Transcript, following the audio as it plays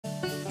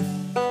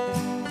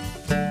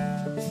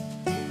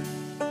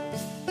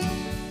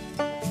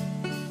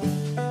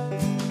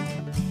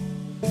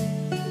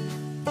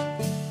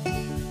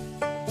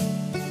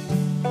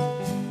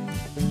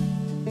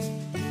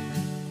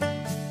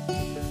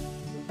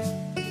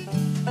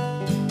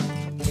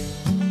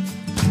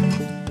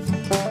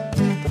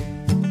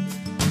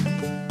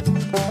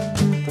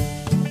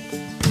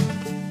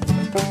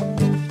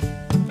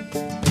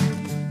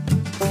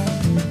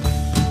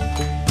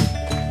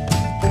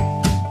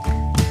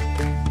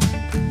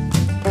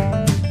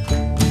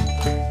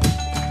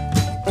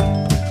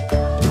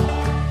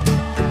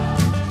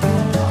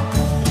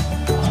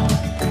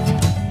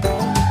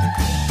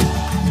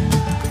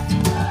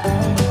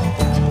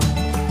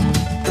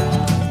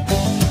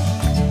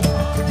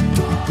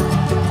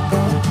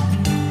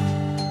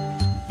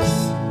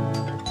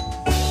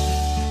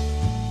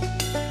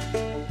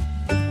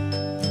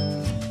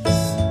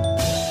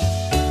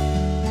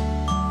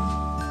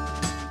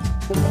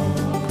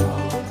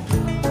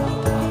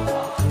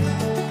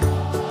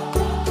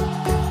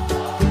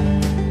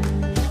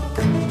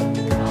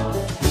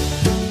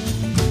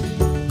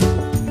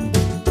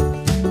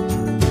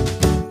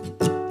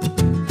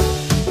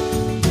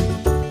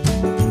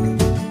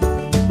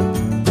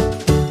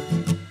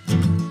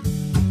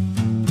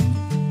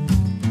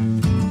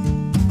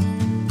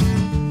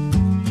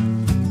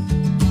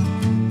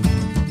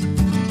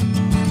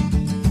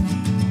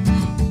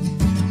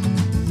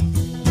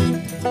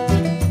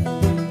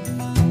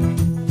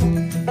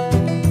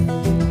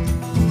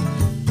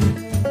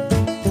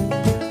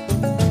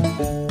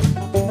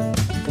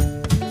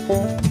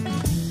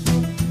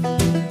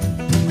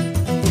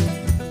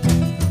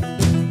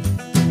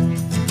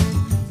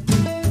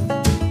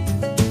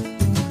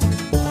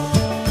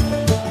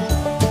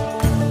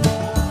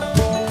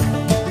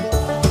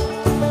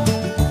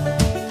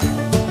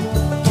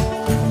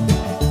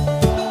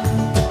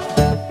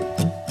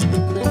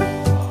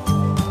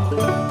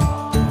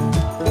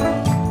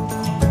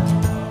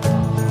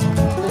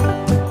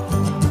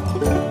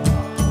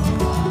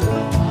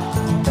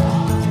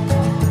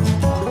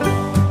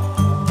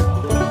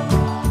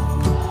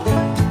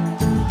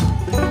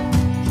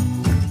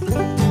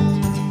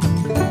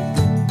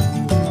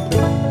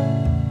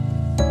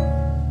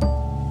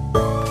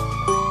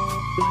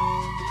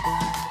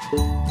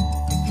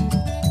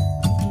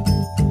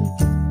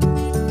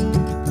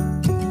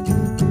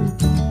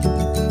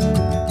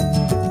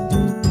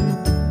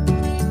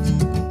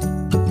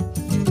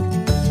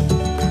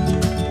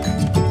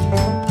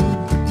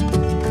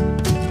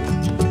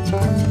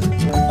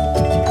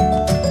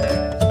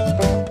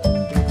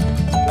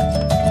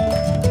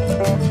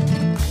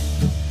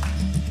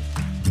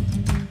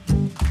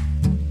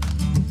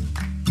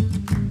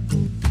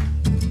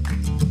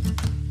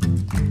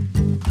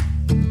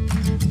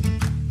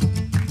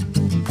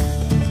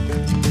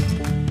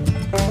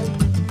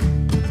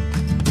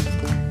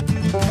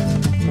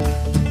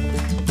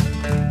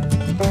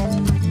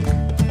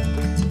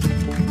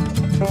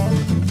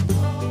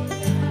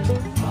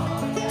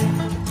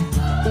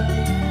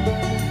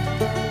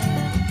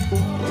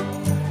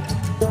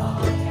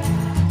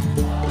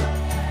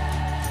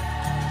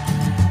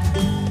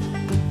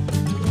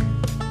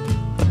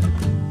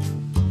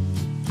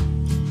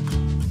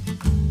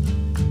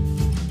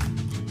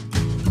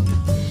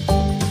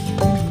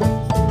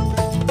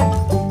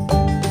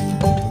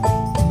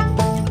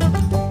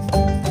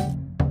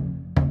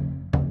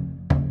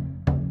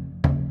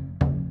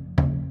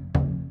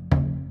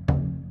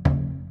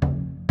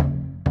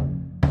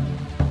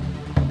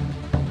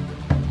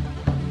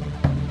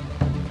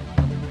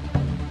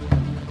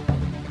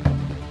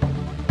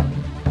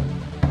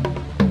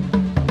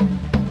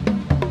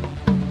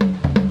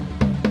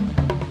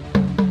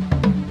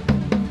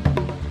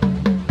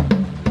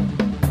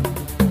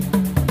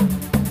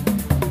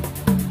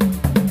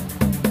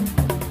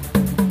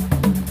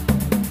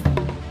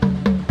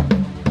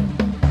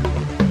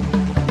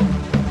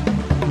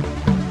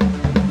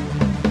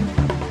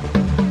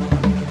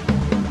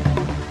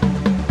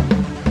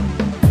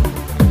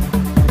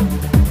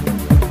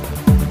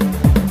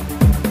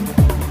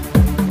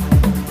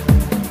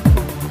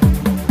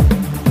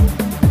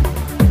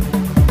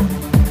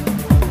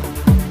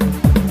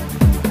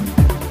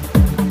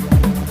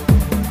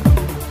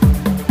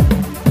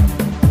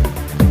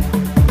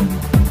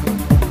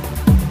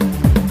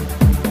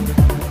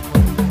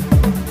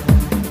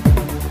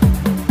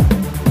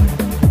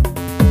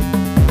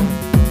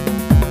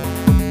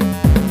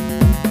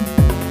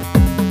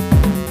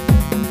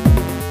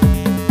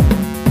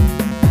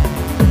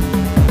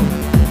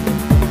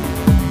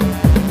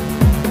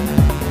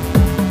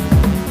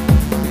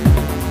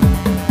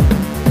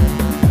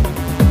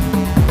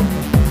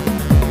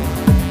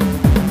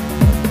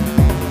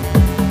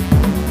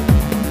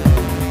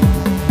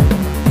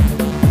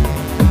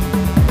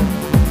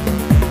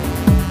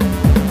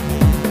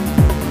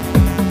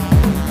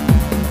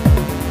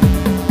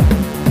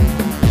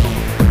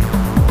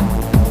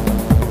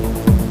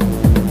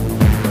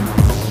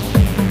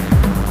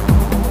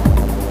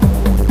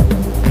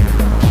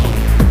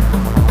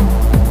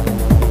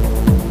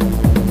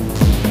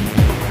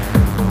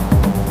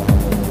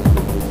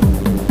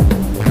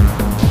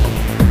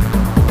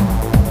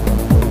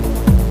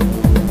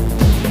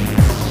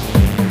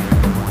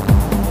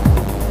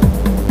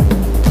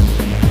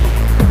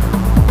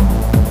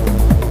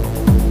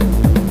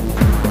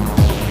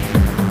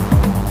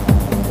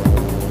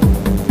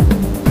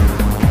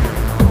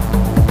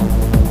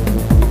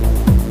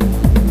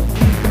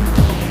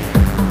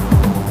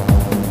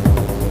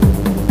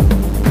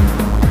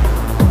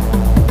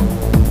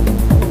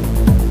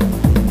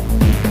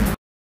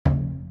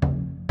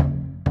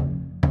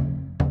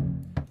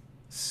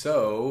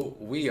So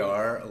we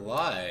are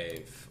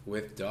live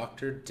with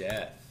Dr.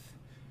 Death.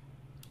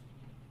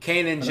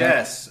 Kane and Hello.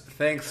 Jess,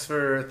 thanks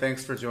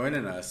for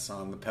joining us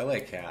on the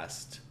Pele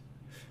Cast.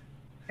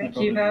 No Thank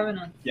you for problem.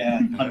 having us. Yeah,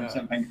 Yeah.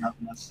 100% thank you for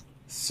having us.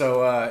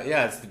 So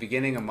yeah, it's the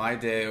beginning of my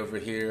day over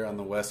here on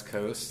the West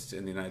Coast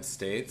in the United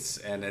States,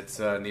 and it's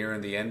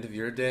nearing the end of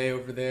your day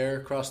over there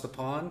across the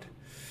pond.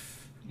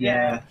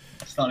 Yeah,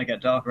 it's starting to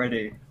get dark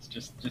already. It's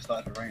just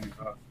started to rain as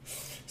well.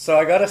 So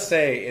I gotta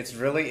say, it's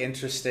really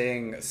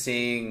interesting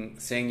seeing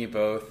you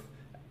both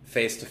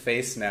face to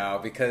face now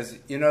because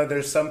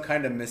there's some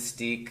kind of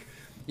mystique.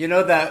 You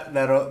know that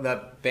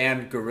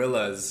band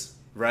Gorillaz,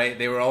 right?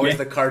 They were always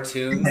Yeah. the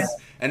cartoons,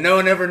 and no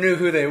one ever knew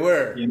who they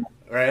were, Yeah.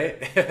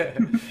 right?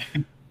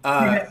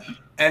 uh,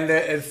 and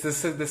it's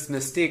this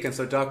mystique, and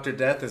so Doctor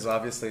Death is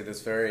obviously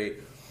this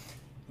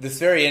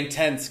very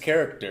intense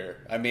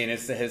character. I mean,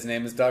 his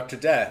name is Doctor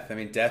Death. I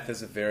mean, death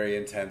is a very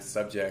intense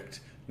subject.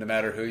 No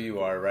matter who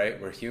you are,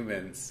 right? We're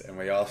humans, and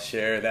we all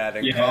share that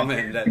in Yeah.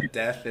 common. That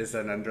death is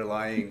an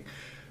underlying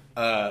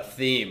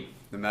theme,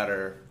 no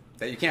matter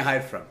that you can't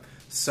hide from.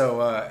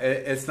 So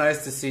it's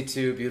nice to see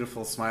two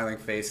beautiful, smiling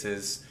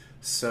faces,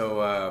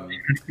 so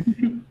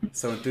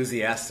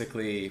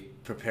enthusiastically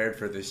prepared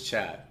for this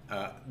chat.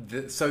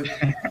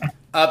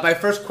 My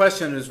first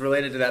question is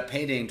related to that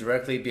painting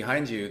directly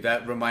behind you.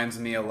 That reminds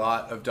me a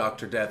lot of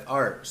Doctor Death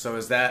art. So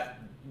is that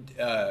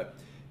do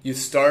you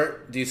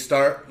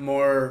start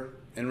more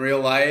in real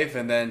life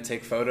and then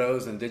take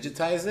photos and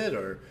digitize it,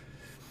 or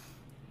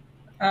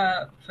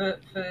For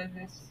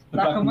this The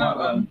black and white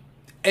one.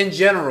 in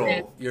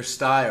general your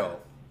style?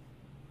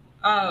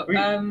 Oh, We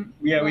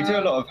do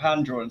a lot of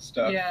hand drawn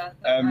stuff. Yeah,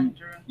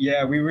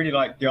 Yeah, we really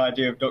like the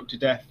idea of Dr.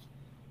 Death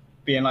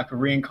being like a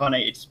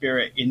reincarnated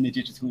spirit in the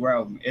digital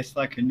realm. It's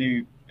like a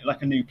new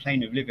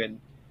plane of living.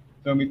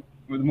 So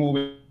the more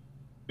we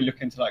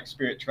look into like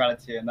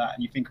spirituality and that,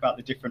 and you think about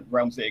the different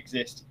realms that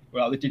exist,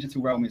 well, the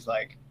digital realm is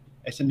like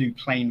it's a new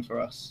plane for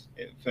us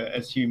for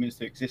as humans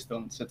to exist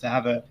on. So to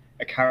have a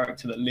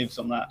character that lives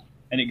on that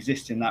and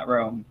exists in that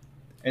realm,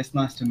 it's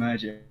nice to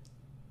merge it,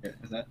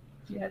 isn't it?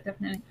 Yeah,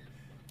 definitely.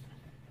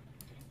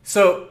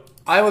 So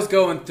I was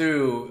going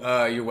through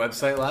your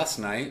website last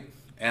night,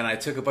 and I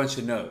took a bunch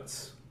of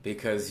notes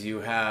because you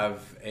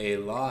have a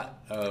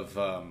lot of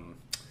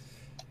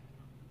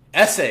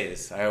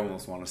essays, I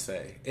almost want to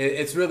say.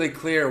 It's really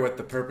clear what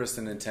the purpose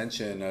and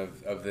intention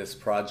of this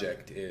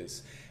project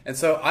is. And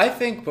so I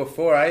think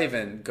before I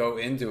even go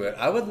into it,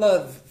 I would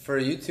love for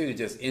you two to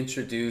just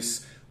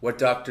introduce what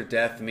Dr.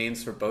 Death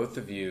means for both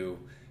of you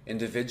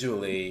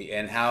individually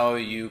and how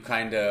you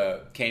kind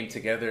of came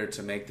together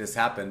to make this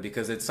happen,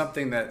 because it's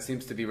something that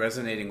seems to be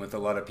resonating with a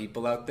lot of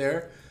people out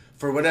there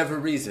for whatever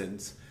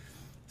reasons.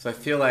 So I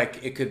feel like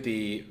it could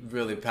be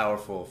really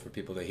powerful for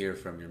people to hear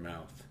from your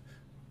mouth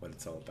what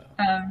it's all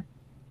about.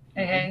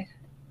 Okay.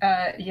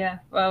 Yeah.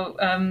 Well,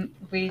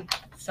 we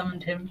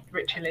summoned him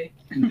ritually,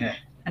 Yeah.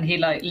 and he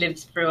like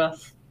lives through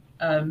us,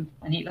 and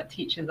he like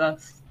teaches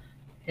us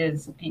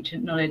his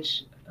ancient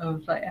knowledge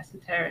of like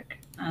esoteric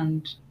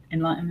and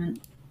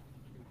enlightenment.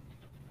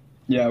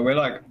 Yeah, we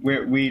like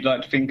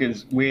to think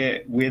as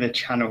we're the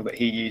channel that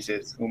he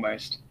uses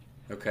almost.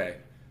 Okay.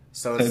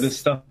 So So the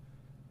stuff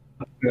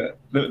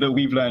that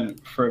we've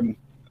learned from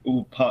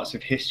all parts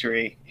of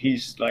history,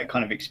 he's like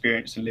kind of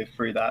experienced and lived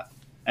through that,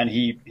 and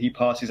he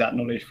passes that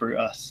knowledge through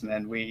us, and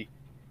then we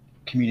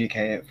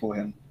communicate it for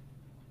him.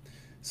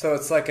 so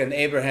it's like an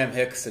Abraham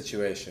Hicks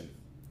situation.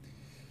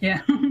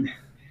 Yeah.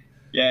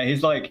 Yeah,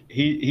 he's like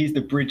he's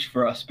the bridge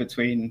for us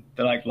between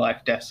the like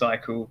life death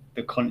cycle,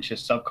 the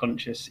conscious,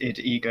 subconscious, id,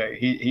 ego.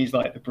 He's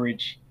like the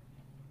bridge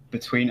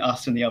between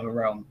us and the other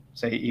realm.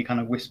 So he kind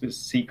of whispers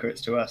secrets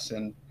to us,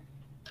 and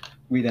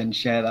we then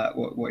share that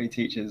what he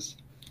teaches.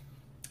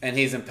 And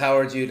he's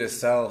empowered you to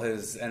sell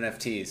his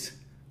NFTs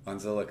on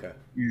Zilliqa.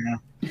 Yeah,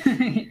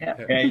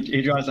 Yeah. yeah,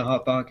 he drives a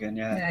hard bargain.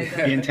 Yeah,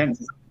 Yeah, he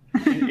does.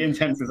 he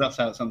intenses us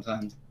out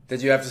sometimes.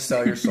 Did you have to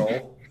sell your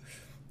soul?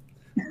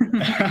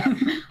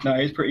 No,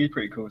 he's pretty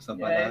cool with stuff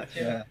like Yeah,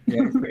 that. he's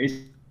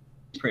Yeah,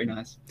 he's pretty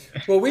nice.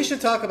 Well, we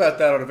should talk about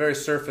that on a very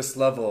surface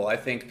level. I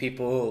think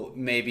people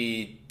may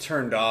be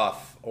turned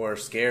off or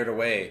scared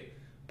away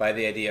by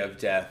the idea of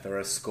death or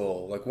a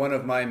skull. Like one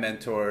of my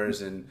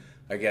mentors, and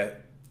I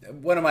get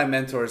one of my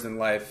mentors in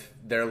life,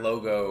 their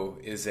logo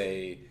is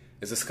a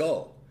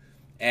skull.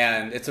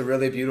 And it's a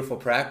really beautiful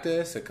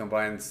practice. It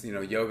combines,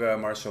 yoga,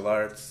 martial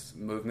arts,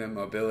 movement,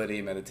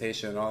 mobility,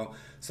 meditation, all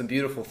some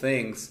beautiful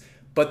things.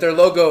 But their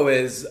logo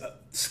is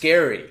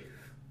scary,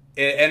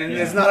 and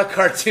it's not a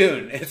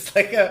cartoon. It's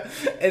like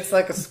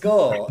a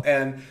skull,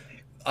 and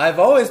I've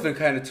always been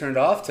kind of turned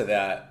off to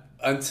that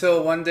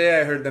until one day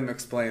I heard them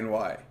explain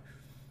why.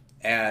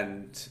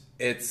 And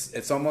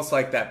it's almost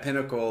like that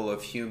pinnacle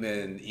of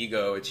human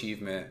ego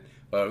achievement,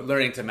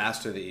 learning to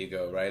master the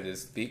ego, right?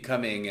 Is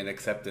becoming in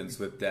acceptance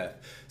with death.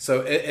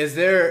 So is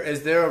there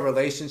a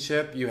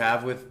relationship you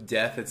have with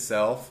death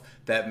itself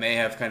that may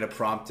have kind of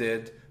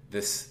prompted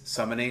this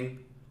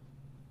summoning?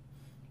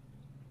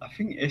 I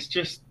think it's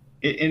just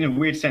in a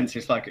weird sense,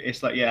 it's like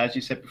yeah, as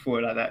you said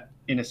before, like that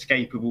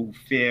inescapable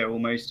fear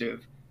almost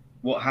of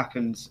what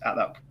happens at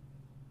that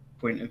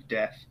point of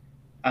death.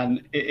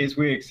 And it is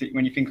weird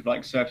when you think of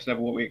like surface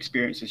level what we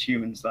experience as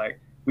humans. Like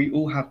we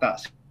all have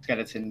that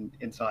skeleton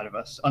inside of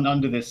us, and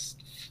under this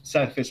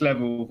surface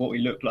level of what we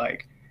look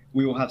like,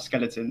 we all have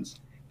skeletons.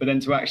 But then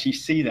to actually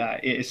see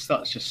that, it is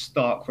such a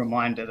stark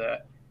reminder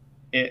that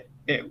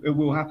it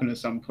will happen at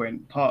some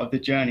point. Part of the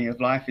journey of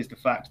life is the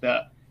fact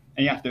that,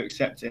 and you have to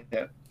accept it,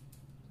 that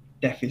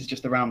death is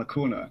just around the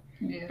corner.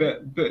 Yeah.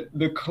 But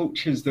the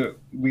cultures that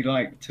we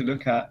like to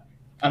look at,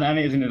 and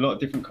it is in a lot of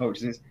different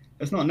cultures, is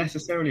it's not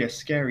necessarily a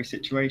scary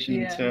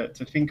situation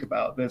to think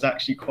about. There's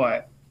actually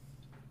quite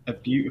a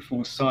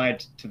beautiful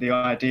side to the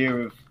idea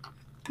of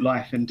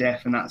life and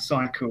death and that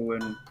cycle,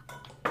 and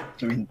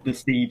I mean the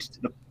seed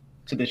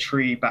to the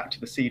tree, back to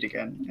the seed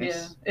again.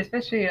 Yeah,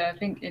 especially I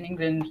think in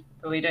England,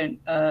 we don't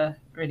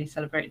really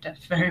celebrate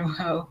death very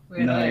well.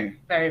 We're like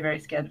very, very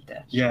scared of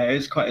death. Yeah,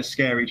 it's quite a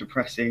scary,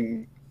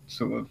 depressing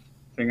sort of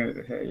thing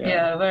over here.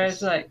 Yeah,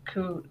 whereas like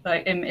cool,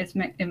 like in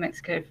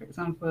Mexico, for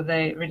example,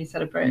 they really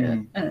celebrate it,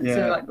 and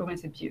it's like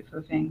almost a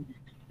beautiful thing.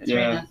 It's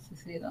really nice to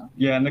see that.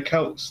 Yeah, and the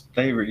Celts,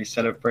 they really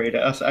celebrate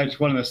it. That's actually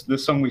one of the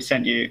song we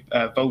sent you,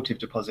 Votive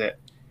Deposit.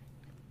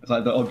 It's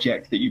like the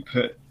object that you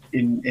put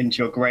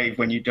into your grave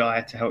when you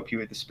die to help you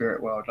with the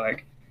spirit world.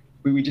 Like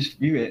we just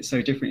view it so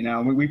differently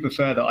now. We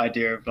prefer the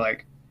idea of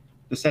like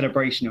the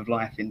celebration of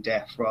life in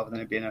death rather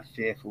than it being a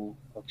fearful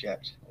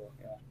object.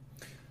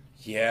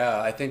 Yeah,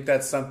 I think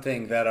that's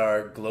something that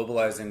our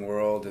globalizing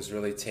world is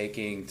really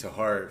taking to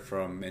heart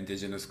from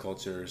indigenous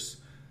cultures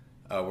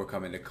we're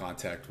coming into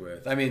contact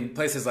with. I mean,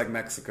 places like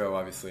Mexico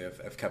obviously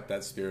have kept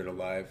that spirit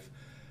alive.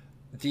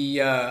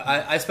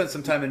 I spent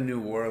some time in New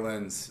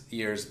Orleans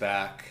years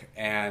back,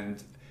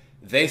 and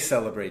they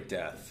celebrate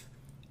death.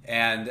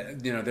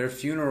 And, you know, their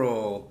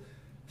funeral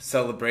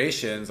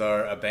celebrations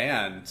are a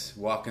band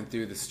walking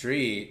through the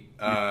street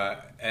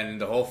and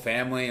the whole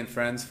family and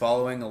friends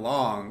following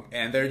along,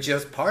 and they're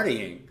just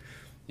partying,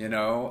 you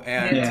know,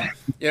 and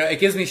you know, it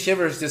gives me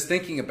shivers just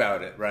thinking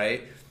about it,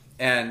 right?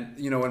 And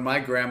you know, when my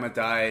grandma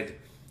died,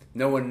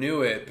 no one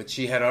knew it, but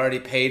she had already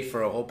paid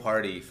for a whole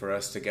party for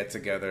us to get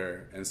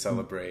together and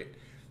celebrate,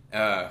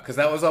 because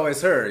that was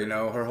always her, you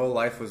know, her whole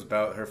life was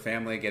about her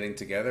family getting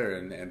together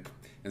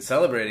and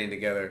celebrating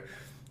together.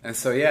 And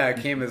so, yeah,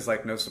 it came as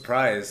like no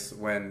surprise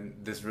when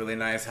this really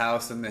nice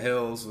house in the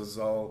hills was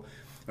all,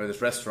 or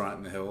this restaurant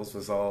in the hills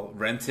was all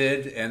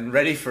rented and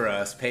ready for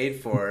us,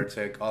 paid for,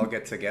 to all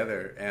get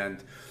together.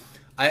 And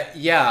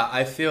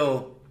I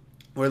feel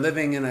we're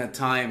living in a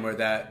time where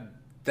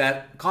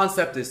that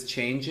concept is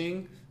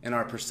changing in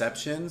our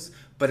perceptions,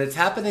 but it's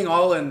happening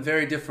all in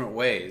very different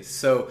ways.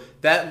 So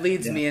that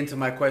leads me into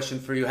my question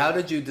for you. How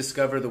did you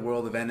discover the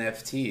world of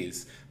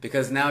NFTs?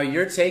 Because now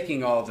you're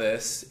taking all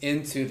this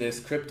into this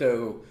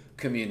crypto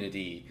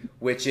community,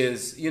 which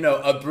is, you know,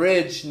 a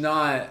bridge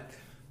not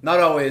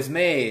always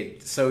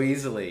made so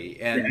easily.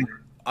 And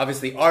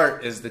obviously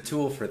art is the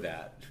tool for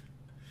that.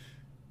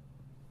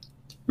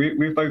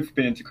 We've both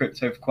been into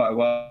crypto for quite a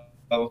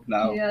while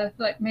now. Yeah,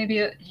 like maybe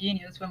at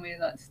uni was when we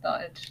like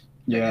started.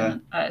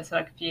 It's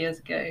like a few years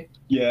ago.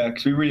 Yeah,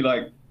 because we really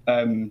like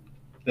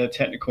the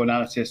technical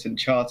analysis and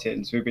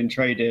charting. So we've been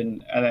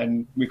trading, and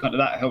then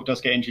that helped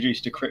us get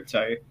introduced to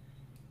crypto.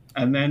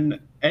 And then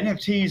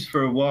NFTs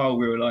for a while,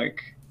 we were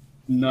like,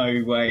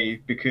 no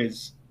way,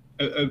 because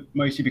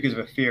mostly because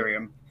of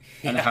Ethereum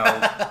and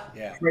how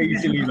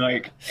crazily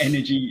like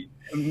the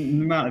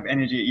amount of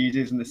energy it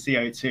uses and the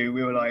CO2.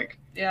 We were like,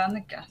 and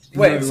the gas.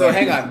 Wait, so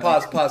hang on,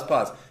 pause.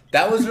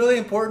 That was really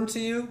important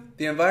to you?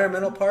 The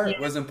environmental part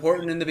was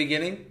important in the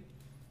beginning?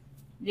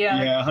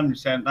 Yeah,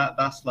 100%.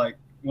 That's like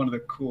one of the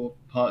core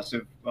parts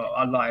of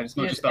our lives,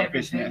 not just our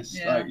business.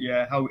 Like,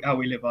 how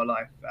we live our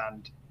life,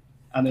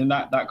 and then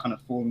that kind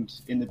of formed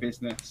in the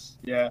business.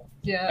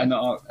 And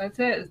I'd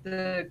say it's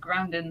the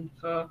grounding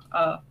for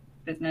our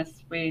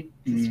business. We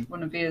just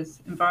want to be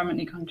as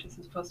environmentally conscious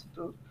as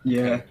possible.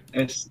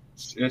 It's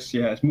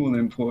more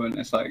than important.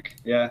 It's like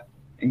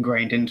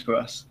ingrained into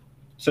us.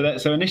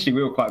 So initially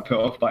we were quite put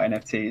off by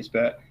NFTs,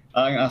 but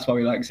I think that's why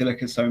we like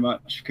Zilliqa so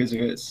much, because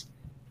of its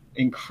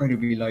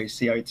incredibly low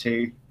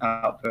CO2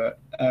 output.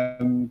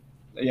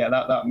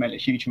 That meant a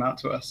huge amount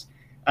to us.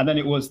 And then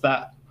it was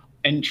that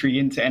entry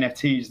into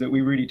NFTs that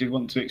we really did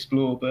want to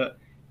explore, but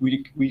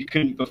we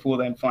couldn't before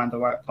then find the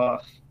right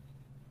path.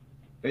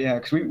 But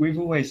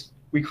because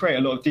we create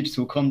a lot of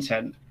digital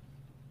content,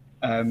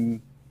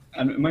 and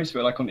most of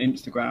it like on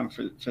Instagram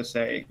for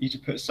say, you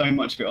just put so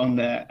much of it on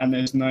there, and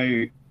there's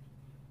no,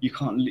 you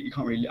can't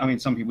really, I mean,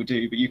 some people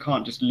do, but you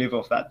can't just live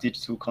off that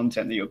digital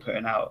content that you're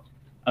putting out.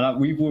 And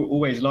we've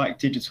always liked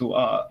digital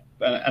art,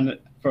 and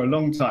for a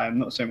long time,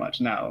 not so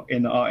much now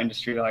in the art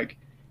industry, like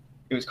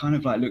it was kind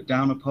of like looked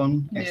down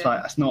upon. It's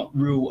like, that's not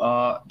real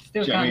art.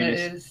 Still kind of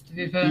is, to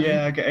be fair.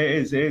 Yeah,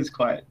 it is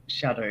quite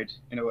shadowed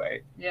in a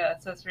way. Yeah,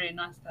 so it's really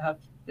nice to have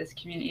this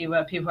community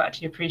where people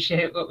actually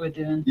appreciate what we're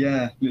doing.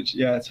 Yeah,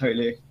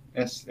 totally.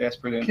 Yes,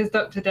 brilliant. Because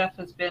Dr. Death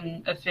has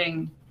been a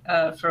thing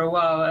for a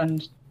while,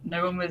 and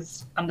no one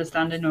was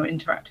understanding or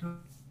interacting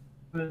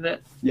with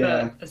it.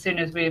 Yeah. But as soon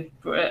as we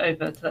brought it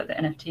over to like the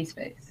NFT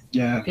space,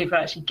 Yeah. people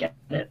actually get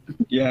it.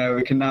 Yeah,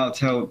 we can now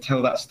tell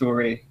that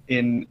story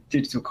in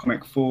digital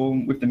comic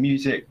form with the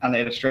music and the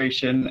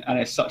illustration, and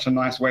it's such a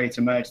nice way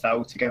to merge that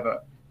all together.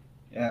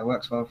 Yeah, it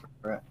works well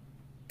for it.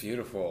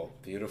 Beautiful,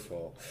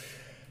 beautiful.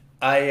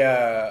 Oh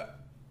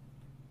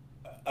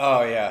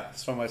yeah,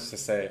 so much to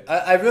say.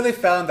 I really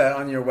found that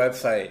on your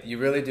website, you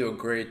really do a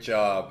great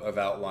job of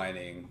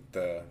outlining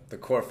the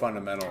core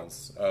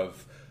fundamentals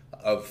of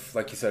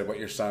like you said, what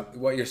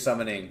you're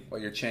summoning, what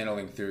you're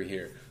channeling through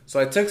here. So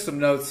I took some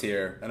notes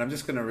here, and I'm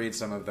just going to read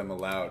some of them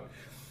aloud.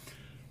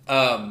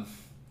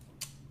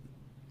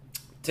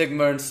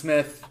 Tigmern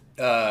Smith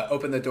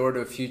opened the door to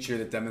a future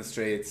that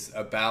demonstrates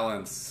a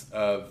balance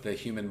of the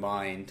human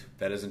mind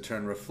that is in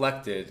turn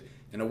reflected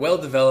in a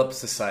well-developed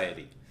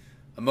society.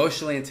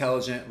 Emotionally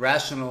intelligent,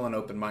 rational, and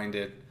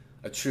open-minded,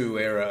 a true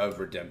era of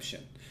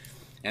redemption.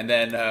 And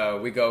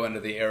then we go into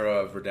the era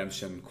of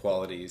redemption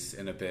qualities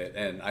in a bit.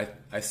 And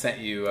I sent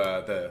you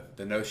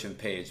the Notion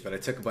page, but I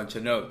took a bunch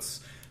of notes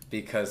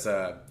because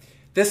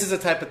this is a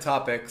type of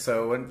topic.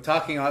 So when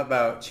talking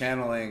about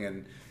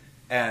channeling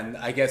and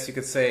I guess you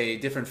could say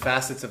different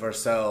facets of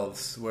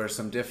ourselves where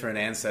some different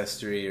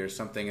ancestry or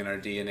something in our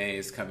DNA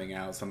is coming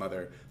out, some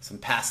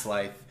past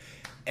life.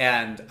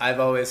 And I've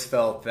always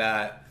felt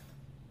that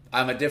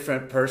I'm a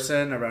different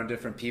person around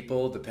different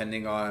people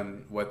depending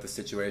on what the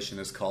situation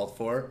is called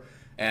for.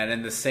 And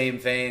in the same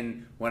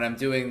vein, when I'm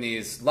doing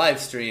these live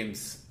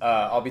streams,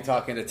 I'll be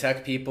talking to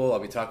tech people, I'll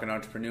be talking to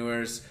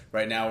entrepreneurs.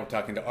 Right now we're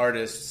talking to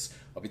artists.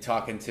 I'll be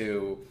talking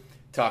to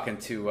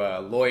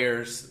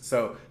lawyers.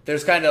 So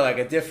there's kind of like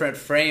a different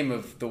frame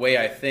of the way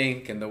I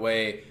think and the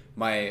way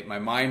my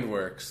mind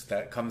works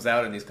that comes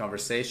out in these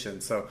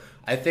conversations. So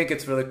I think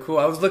it's really cool.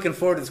 I was looking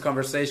forward to this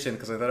conversation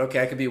because I thought,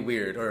 okay, I can be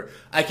weird, or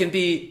I can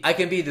be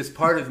this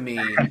part of me.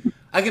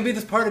 I can be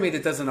this part of me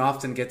that doesn't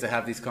often get to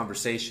have these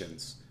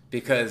conversations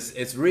because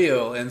it's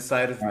real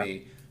inside of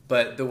me.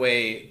 But the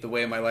way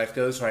my life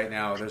goes right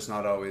now, there's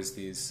not always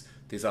these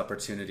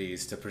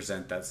opportunities to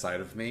present that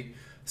side of me.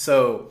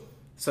 So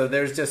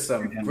there's just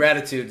some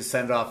gratitude to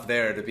send off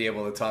there to be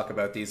able to talk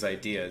about these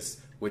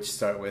ideas, which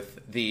start with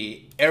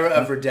the era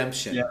of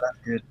redemption. Yeah, that's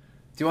good.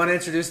 Do you want to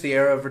introduce the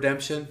era of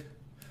redemption?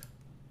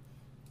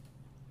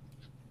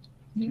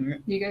 You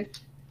go.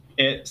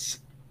 It's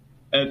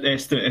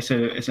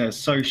a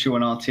social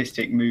and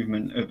artistic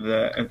movement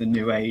of the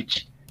new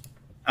age,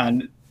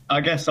 and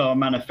I guess our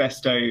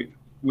manifesto,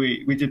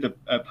 we did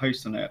a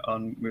post on it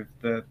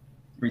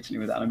recently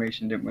with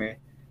animation, didn't we?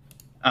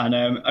 And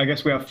I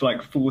guess we have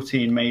like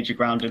 14 major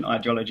grounding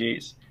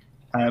ideologies.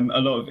 A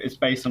lot of it's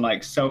based on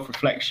like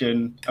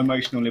self-reflection,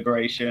 emotional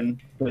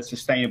liberation, the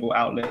sustainable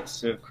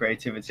outlets of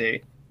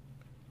creativity.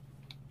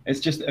 It's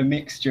just a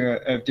mixture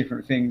of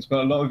different things,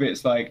 but a lot of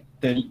it's like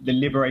the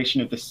liberation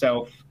of the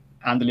self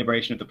and the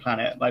liberation of the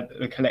planet, like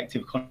the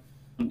collective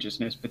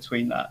consciousness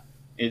between that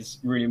is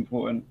really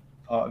important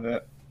part of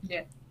it.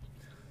 Yeah.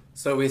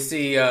 So we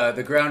see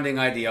the grounding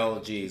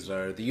ideologies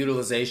are the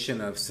utilization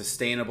of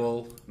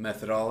sustainable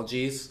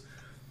methodologies.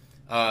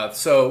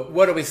 So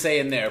what do we say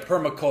in there?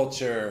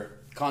 Permaculture,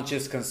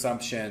 conscious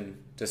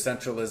consumption,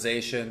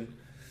 decentralization,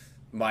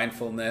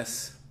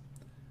 mindfulness.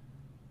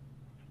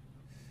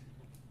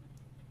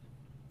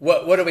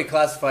 What do we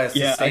classify as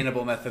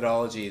sustainable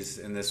methodologies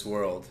in this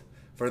world?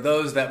 For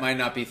those that might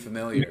not be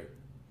familiar.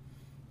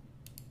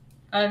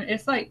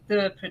 It's like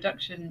the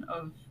production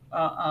of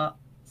our art.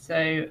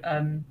 So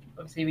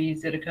obviously we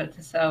use Zilliqa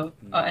to sell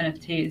our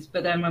NFTs,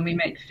 but then when we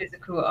make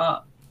physical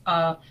art,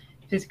 our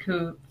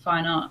physical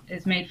fine art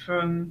is made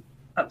from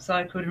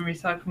upcycled and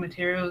recycled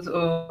materials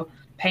or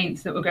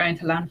paints that were going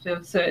to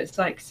landfill. So it's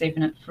like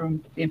saving it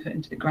from being put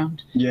into the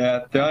ground.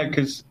 Yeah,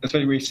 because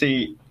especially we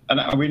see,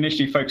 and we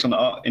initially focus on the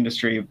art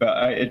industry,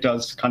 but it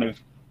does kind of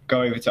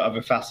go over to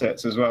other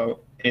facets as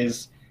well,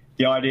 is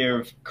the idea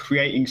of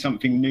creating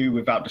something new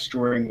without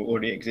destroying what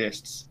already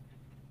exists.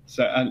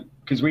 So, and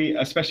because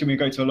especially when we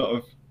go to a lot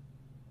of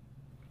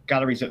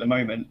galleries at the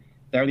moment,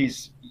 there are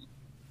these,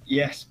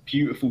 yes,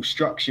 beautiful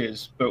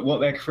structures, but what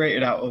they're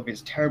created out of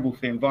is terrible for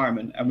the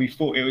environment. And we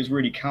thought it was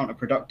really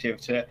counterproductive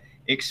to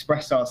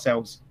express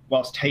ourselves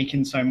whilst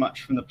taking so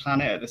much from the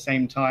planet at the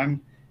same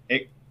time.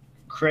 It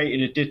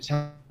created a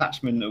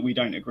detachment that we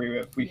don't agree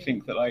with. We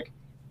think that like,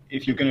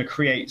 if you're going to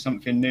create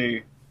something new,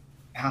 it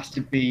has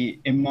to be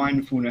in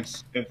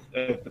mindfulness of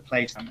the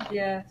place.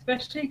 Yeah,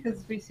 especially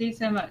because we see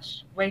so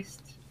much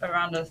waste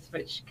around us,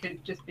 which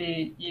could just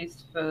be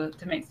used to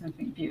make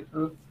something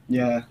beautiful.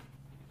 Yeah,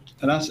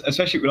 and that's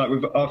especially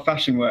with our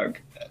fashion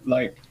work.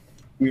 Like,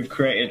 we've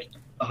created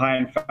a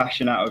high-end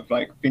fashion out of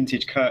like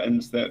vintage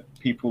curtains that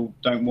people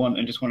don't want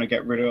and just want to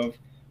get rid of,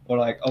 or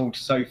like old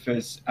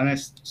sofas. And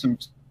there's some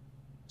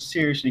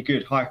seriously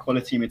good,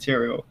 high-quality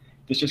material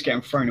that's just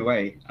getting thrown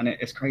away, and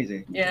it's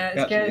crazy. Yeah,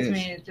 it scares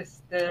me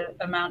just the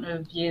amount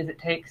of years it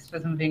takes for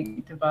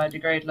something to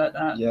biodegrade like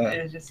that. Yeah.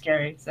 It is just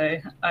scary. So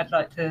I'd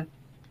like to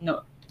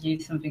not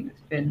use something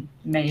that's been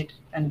made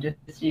and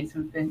just use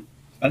something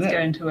And it's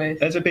going to waste.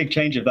 There's a big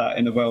change of that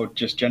in the world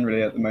just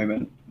generally at the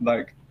moment.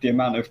 Like the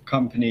amount of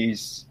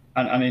companies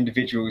and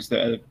individuals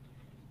that are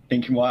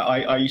thinking, well,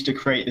 I used to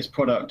create this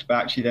product, but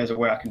actually there's a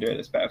way I can do it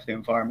that's better for the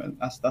environment.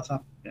 That's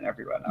happening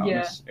everywhere now.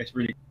 Yeah. It's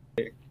really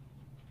big.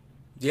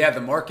 Yeah,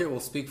 the market will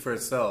speak for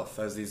itself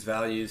as these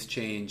values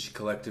change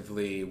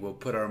collectively. We'll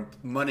put our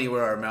money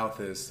where our mouth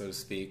is, so to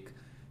speak.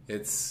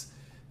 That's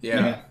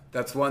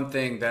one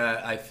thing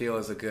that I feel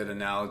is a good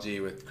analogy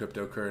with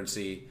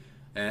cryptocurrency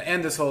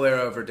and this whole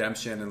era of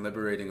redemption and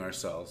liberating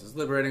ourselves. Is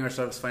liberating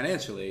ourselves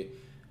financially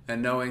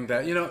and knowing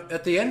that,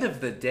 at the end of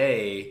the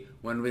day,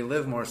 when we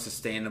live more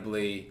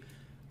sustainably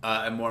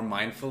and more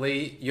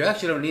mindfully, you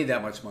actually don't need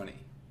that much money.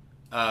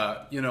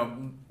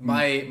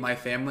 My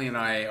family and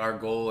I, our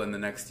goal in the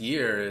next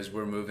year is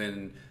we're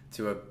moving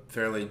to a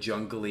fairly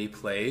jungly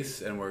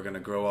place, and we're going to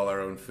grow all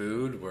our own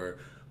food. We're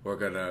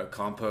going to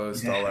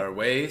compost all our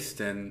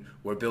waste, and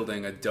we're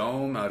building a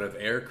dome out of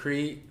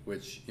aircrete,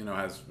 which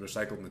has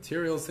recycled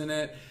materials in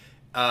it.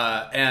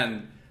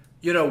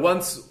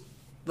 Once,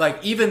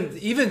 like, even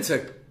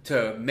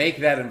to make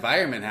that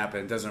environment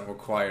happen doesn't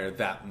require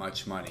that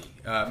much money.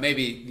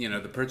 Maybe,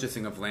 the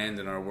purchasing of land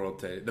in our world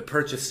today, the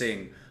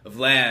purchasing of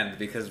land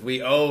because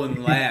we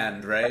own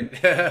land, right?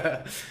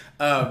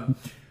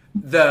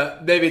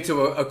 Maybe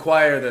to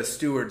acquire the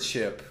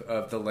stewardship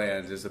of the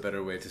land is a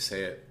better way to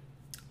say it.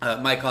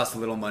 Might cost a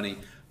little money.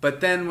 But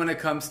then when it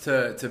comes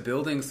to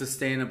building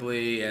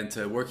sustainably and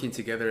to working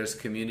together as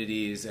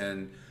communities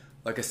and,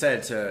 like I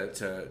said,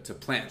 to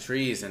plant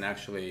trees and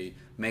actually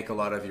make a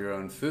lot of your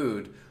own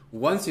food,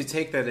 once you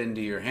take that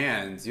into your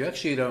hands, you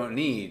actually don't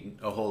need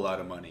a whole lot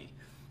of money.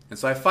 And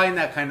so I find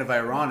that kind of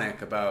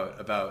ironic about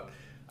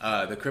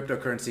the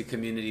cryptocurrency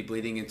community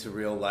bleeding into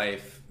real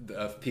life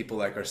of people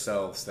like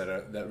ourselves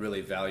that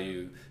really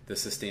value the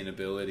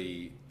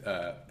sustainability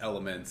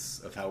elements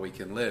of how we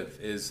can live.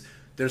 Is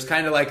there's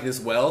kind of like this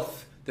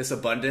wealth, this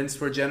abundance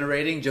we're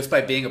generating just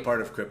by being a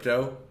part of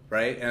crypto,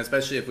 right? And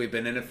especially if we've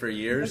been in it for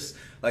years,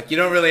 like you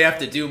don't really have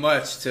to do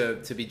much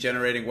to be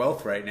generating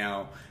wealth right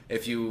now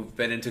if you've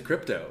been into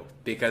crypto,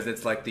 because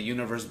it's like the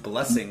universe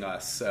blessing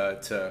us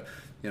to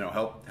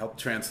help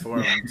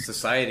transform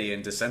society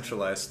and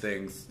decentralize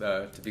things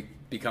to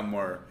become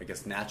more, I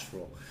guess,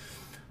 natural.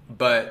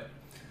 But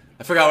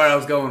I forgot where I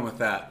was going with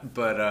that.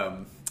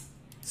 But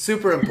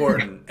super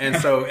important, and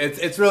so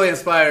it's really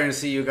inspiring to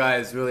see you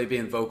guys really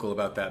being vocal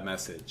about that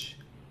message.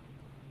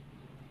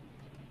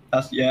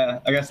 I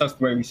guess that's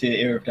the way we see it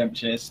here at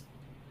Redemption, is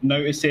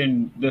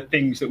noticing the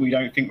things that we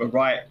don't think were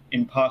right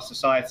in past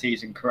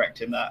societies and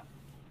correcting that,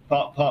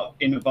 part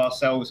in of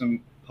ourselves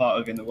and part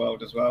of in the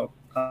world as well.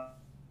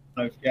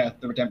 The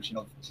redemption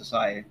of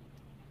society.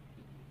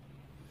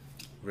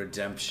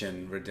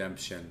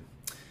 Redemption.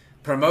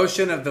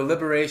 Promotion of the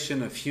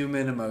liberation of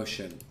human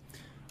emotion.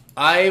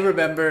 I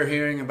remember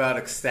hearing about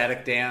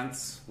ecstatic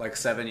dance like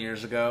 7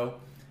 years ago,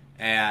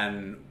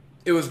 and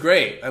it was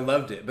great. I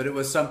loved it, but it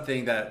was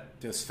something that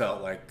just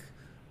felt like,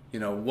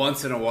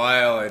 once in a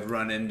while I'd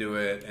run into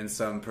it in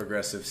some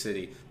progressive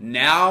city.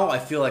 Now I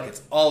feel like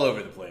it's all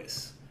over the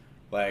place.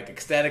 Like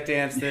ecstatic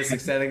dance this,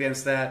 ecstatic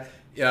dance that.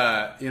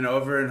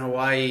 Over in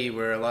Hawaii,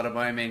 where a lot of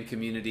my main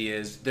community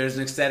is, there's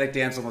an ecstatic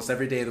dance almost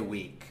every day of the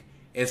week.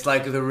 It's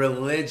like the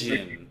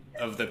religion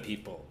of the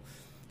people.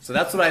 So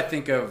that's what I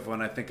think of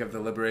when I think of the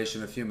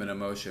liberation of human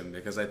emotion,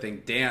 because I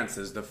think dance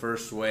is the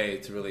first way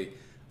to really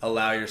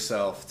allow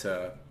yourself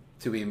to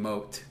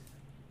emote.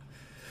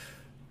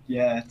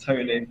 Yeah,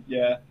 totally.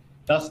 Yeah,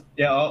 that's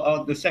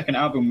the second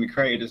album we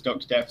created as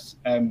Dr. Death's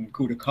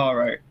called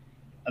Akaro,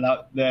 and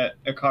the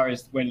Akaro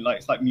is when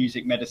it's like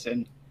music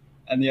medicine,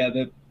 and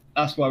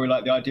that's why we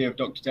like the idea of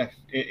Dr. Death.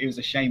 It was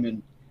a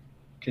shaman,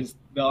 because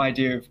the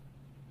idea of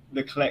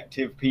the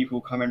collective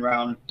people coming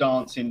around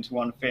dancing to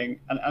one thing,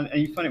 and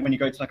you find it when you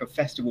go to like a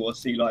festival or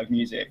see live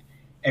music,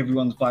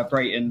 everyone's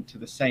vibrating to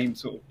the same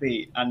sort of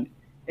beat, and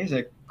it's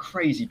a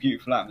crazy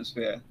beautiful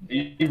atmosphere.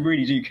 You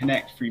really do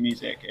connect through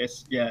music.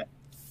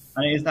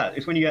 And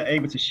it's when you get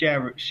able to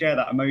share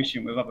that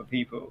emotion with other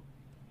people.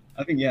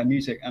 I think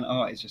music and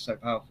art is just so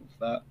powerful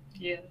for that.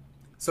 Yeah.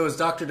 So is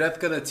Dr. Death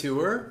gonna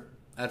tour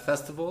at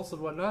festivals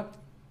and whatnot?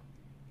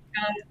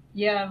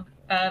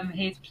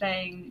 He's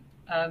playing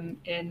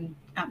in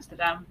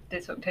Amsterdam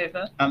this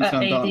October.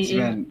 Amsterdam Dance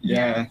Event.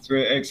 Yeah, it's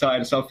really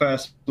exciting. It's our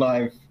first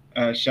live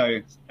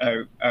show.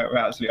 We're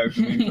absolutely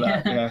open for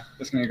that. Yeah,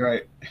 it's going to be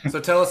great. So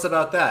tell us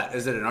about that.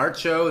 Is it an art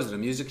show? Is it a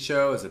music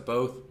show? Is it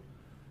both?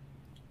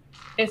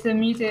 It's a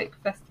music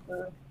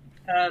festival.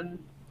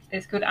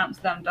 It's called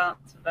Amsterdam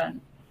Dance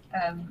Event.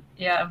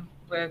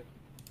 We're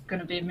going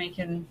to be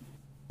making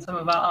some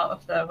of our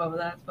art over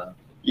there as well.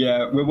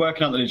 Yeah, we're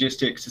working out the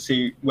logistics to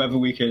see whether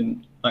we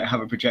can have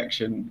a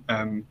projection,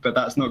 but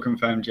that's not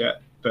confirmed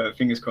yet. But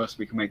fingers crossed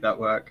we can make that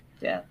work.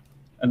 Yeah.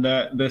 And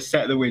the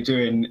set that we're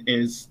doing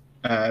is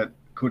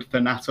called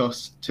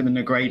Thanatos to the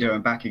Negredo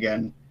and back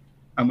again,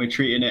 and we're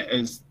treating it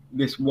as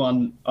this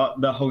one.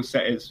 The whole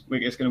set it's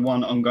going to be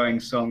one ongoing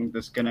song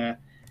that's going to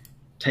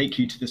take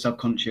you to the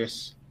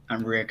subconscious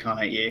and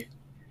reincarnate you.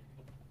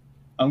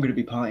 I'm going to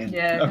be partying.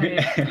 Yeah, Okay.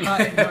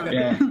 partying.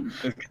 Yeah,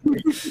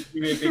 give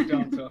me a big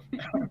dance off.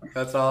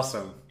 That's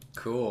awesome.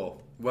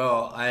 Cool.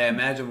 Well, I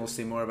imagine we'll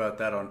see more about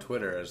that on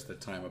Twitter as the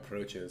time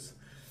approaches.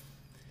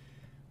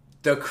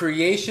 The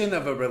creation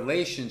of a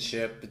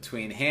relationship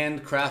between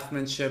hand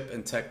craftsmanship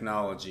and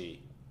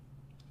technology.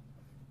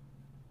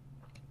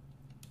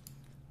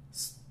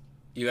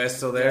 You guys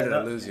still there? Did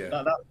I lose you?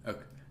 Okay.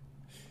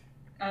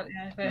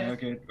 Yeah,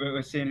 okay.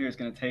 We're seeing who's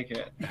going to take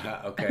it.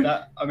 Okay.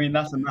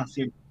 That's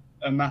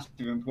a massive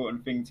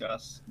important thing to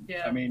us.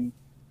 Yeah. I mean,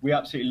 we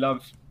absolutely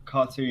love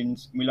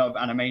cartoons. We love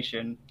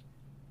animation,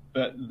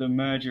 but the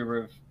merger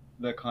of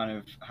the kind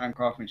of hand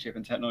craftsmanship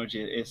and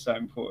technology is so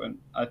important.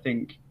 I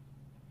think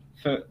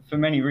for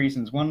many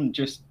reasons. One,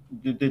 just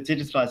the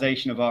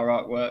digitalization of our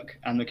artwork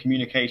and the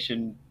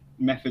communication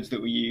methods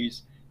that we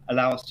use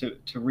allow us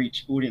to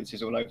reach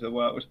audiences all over the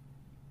world.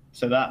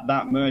 So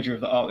that merger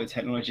of the art with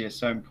technology is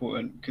so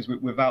important, because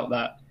without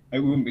that, we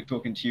wouldn't be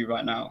talking to you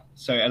right now.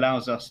 So it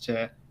allows us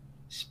to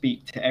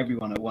speak to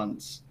everyone at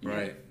once.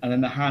 Right. And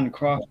then the hand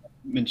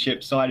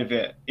craftsmanship side of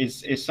it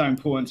is so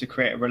important to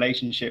create a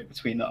relationship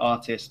between the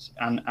artist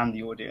and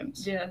the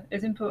audience. Yeah,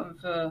 it's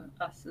important for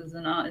us as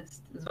an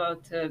artist as well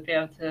to be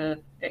able to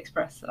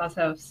express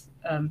ourselves.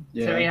 So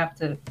we have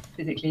to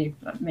physically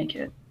make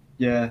it.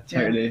 Yeah,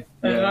 totally.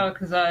 As well,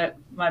 because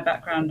my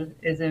background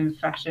is in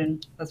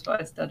fashion. That's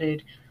what I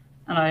studied.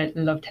 And I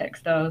love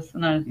textiles,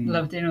 and I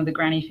love doing all the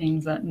granny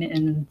things like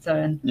knitting and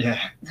sewing. Yeah.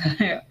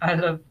 I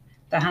love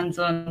the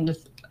hands-on,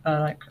 just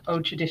like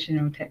old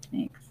traditional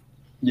techniques.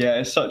 Yeah,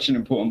 it's such an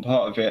important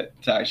part of it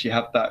to actually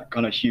have that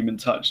kind of human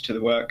touch to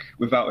the work.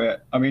 Without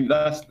it, I mean,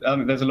 there's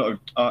a lot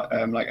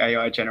of like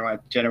AI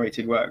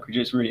generated work, which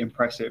is really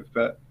impressive,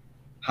 but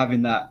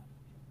having that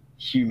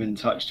human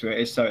touch to it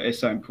is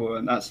so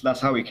important.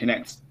 That's how we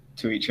connect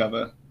to each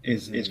other,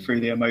 is through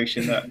the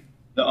emotion that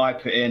I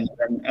put in,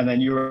 and then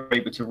you're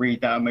able to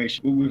read that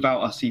emotion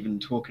without us even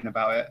talking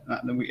about it.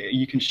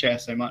 You can share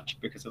so much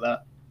because of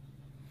that.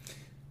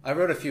 I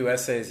wrote a few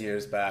essays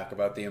years back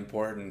about the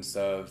importance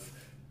of,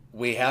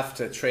 we have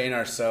to train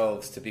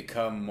ourselves to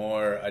become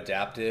more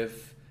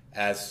adaptive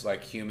as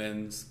like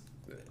humans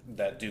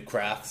that do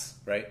crafts,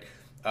 right?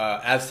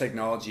 As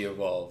technology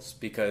evolves,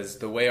 because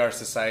the way our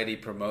society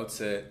promotes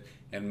it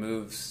and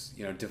moves,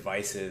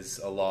 devices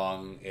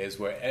along is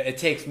where it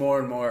takes more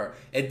and more.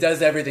 It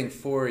does everything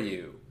for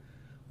you.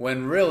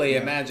 When really,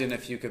 imagine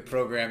if you could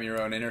program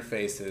your own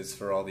interfaces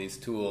for all these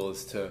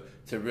tools to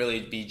really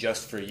be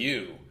just for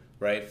you,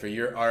 right? For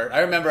your art.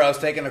 I remember I was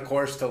taking a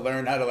course to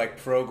learn how to like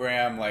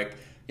program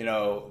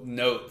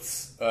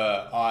notes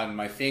on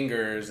my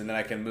fingers, and then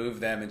I can move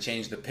them and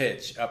change the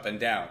pitch up and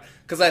down.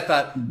 Because I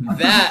thought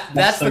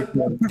that's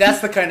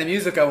the kind of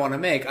music I want to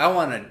make. I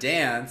want to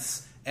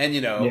dance and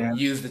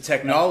use the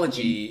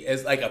technology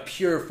as like a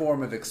pure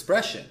form of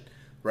expression,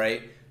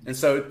 right? And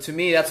so to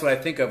me, that's what I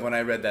think of when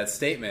I read that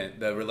statement,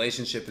 the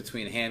relationship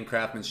between hand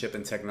craftsmanship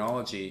and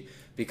technology,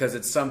 because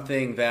it's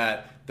something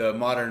that the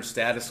modern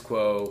status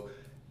quo,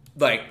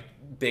 like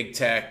big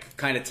tech,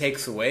 kind of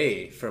takes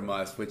away from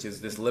us, which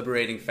is this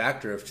liberating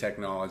factor of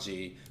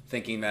technology,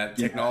 thinking that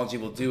technology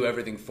will do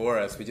everything for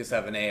us. We just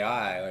have an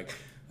AI.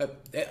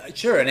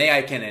 Sure, an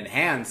AI can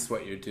enhance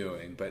what you're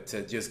doing, but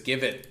to just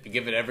give it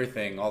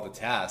everything, all the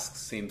tasks,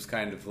 seems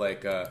kind of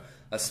like a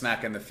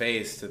smack in the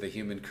face to the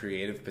human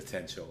creative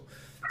potential.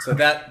 So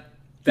that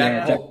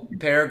whole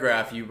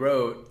paragraph you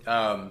wrote,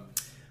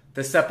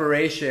 the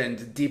separation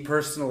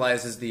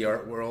depersonalizes the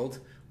art world,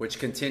 which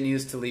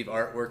continues to leave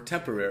artwork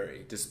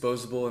temporary,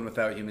 disposable, and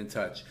without human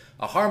touch.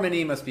 A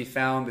harmony must be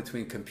found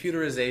between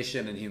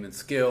computerization and human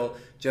skill,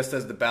 just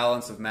as the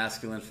balance of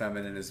masculine and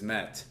feminine is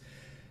met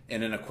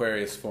in an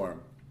Aquarius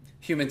form.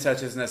 Human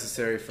touch is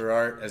necessary for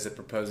art, as it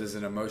proposes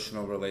an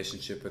emotional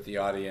relationship with the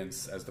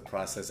audience, as the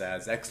process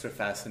adds extra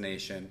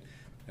fascination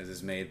as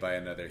is made by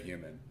another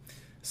human.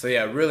 So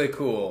yeah, really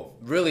cool.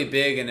 Really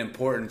big and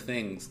important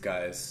things,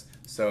 guys.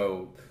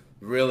 So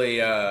really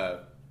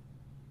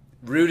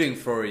rooting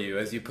for you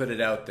as you put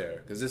it out there,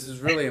 because this is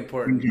really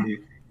important.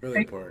 Really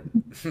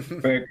important.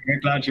 We're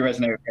glad you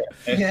resonate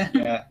with it.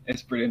 Yeah,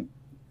 it's brilliant.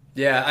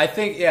 Yeah, I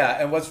think,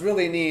 and what's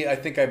really neat, I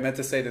think I meant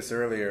to say this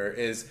earlier,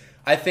 is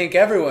I think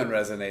everyone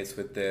resonates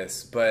with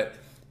this, but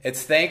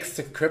it's thanks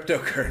to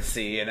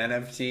cryptocurrency and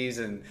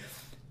NFTs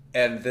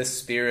and this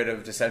spirit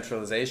of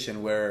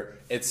decentralization where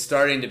it's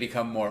starting to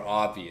become more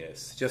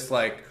obvious. Just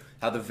like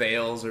how the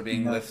veils are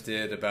being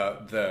lifted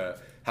about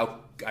how,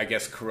 I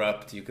guess,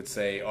 corrupt, you could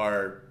say,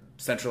 our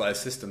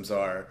centralized systems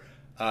are.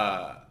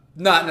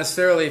 Not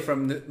necessarily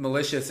from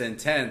malicious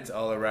intent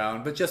all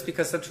around, but just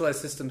because centralized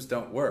systems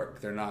don't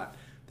work. They're not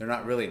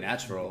really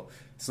natural.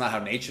 It's not how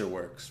nature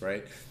works,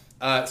 right?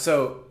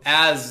 So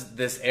as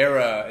this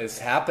era is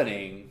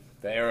happening,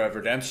 the era of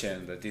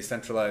redemption, the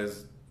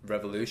decentralized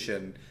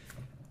revolution,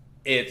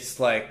 it's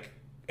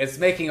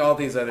making all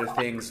these other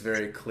things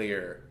very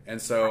clear. And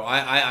so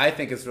I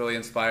think it's really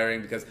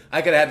inspiring, because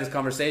I could have had this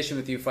conversation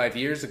with you 5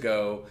 years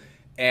ago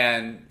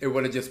and it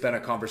would have just been a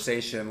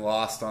conversation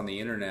lost on the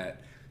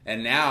internet.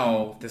 And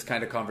now this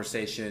kind of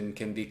conversation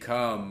can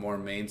become more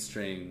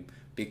mainstream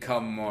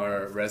become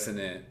more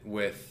resonant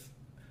with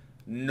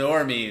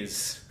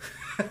normies.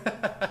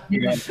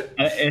 Yeah,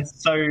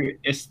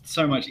 it's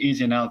so much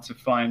easier now to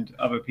find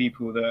other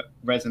people that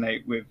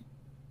resonate with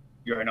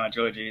your own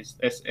ideologies.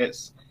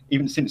 It's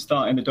even since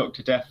starting the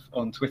Dr. Death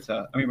on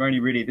Twitter. I mean, we're only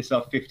really, this is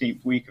our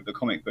 15th week of the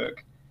comic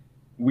book.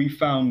 We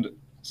found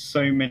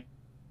so many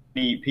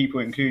people,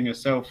 including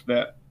yourself,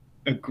 that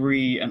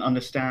agree and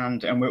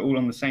understand, and we're all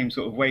on the same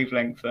sort of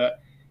wavelength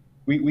that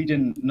we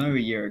didn't know a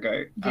year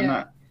ago. And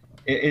that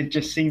it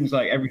just seems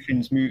like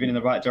everything's moving in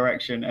the right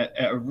direction at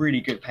a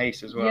really good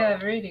pace as well.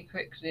 Yeah, really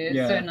quickly.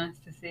 It's so nice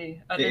to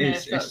see. I don't know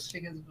if that's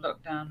because of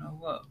lockdown or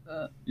what,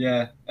 but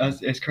yeah,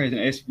 it's crazy.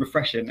 It's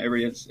refreshing. It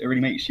really is. It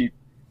really makes you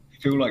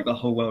feel like the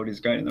whole world is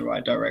going in the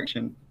right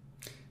direction.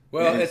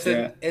 Well, it's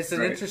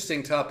an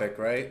interesting topic,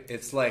 right?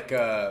 It's like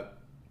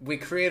we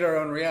create our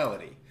own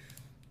reality.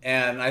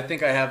 And I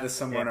think I have this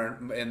somewhere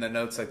in the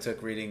notes I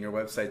took reading your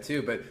website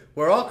too, but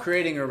we're all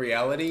creating a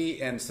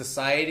reality, and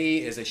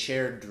society is a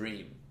shared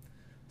dream.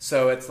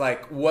 So it's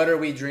like, what are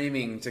we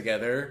dreaming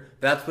together?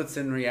 That's what's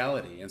in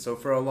reality. And so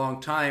for a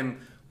long time,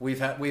 we've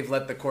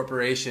let the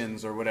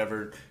corporations or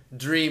whatever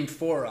dream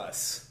for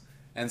us.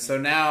 And so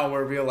now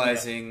we're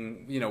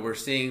realizing, we're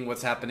seeing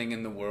what's happening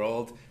in the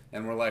world,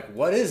 and we're like,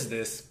 what is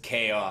this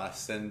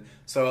chaos? And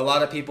so a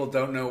lot of people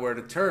don't know where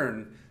to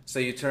turn. So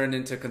you turn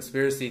into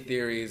conspiracy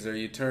theories, or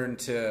you turn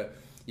to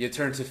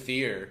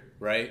fear,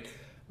 right?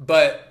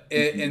 But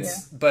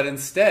but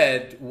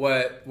instead,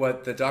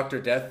 what the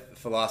Dr. Death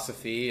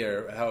philosophy,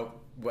 or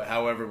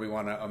however we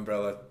want to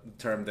umbrella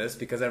term this,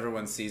 because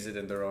everyone sees it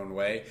in their own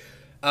way.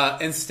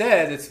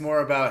 Instead, it's more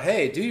about,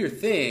 hey, do your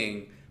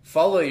thing,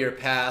 follow your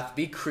path,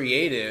 be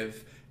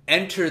creative,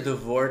 enter the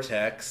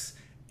vortex,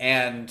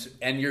 and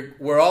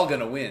we're all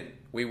gonna win.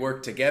 We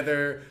work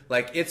together.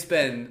 Like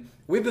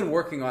we've been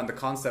working on the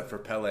concept for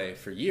Pele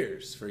for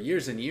years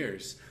and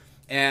years.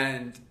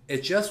 And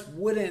it just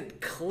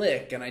wouldn't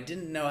click, and I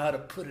didn't know how to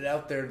put it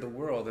out there to the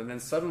world. And then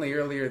suddenly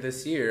earlier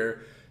this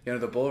year,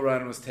 the bull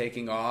run was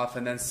taking off,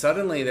 and then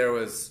suddenly there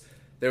was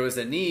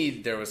a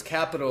need, there was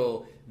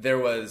capital, there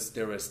was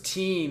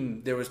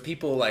team, there was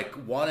people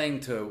like wanting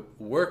to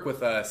work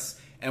with us,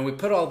 and we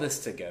put all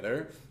this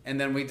together, and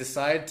then we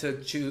decided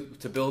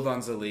to build on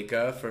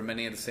Zalika for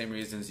many of the same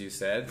reasons you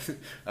said,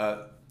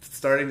 thanks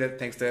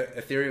to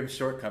Ethereum's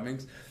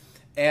shortcomings.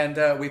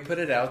 And we put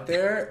it out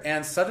there,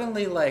 and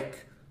suddenly,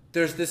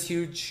 there's this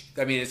huge,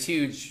 it's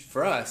huge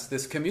for us,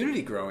 this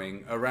community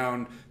growing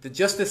around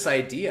just this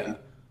idea.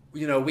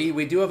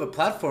 We do have a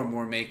platform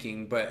we're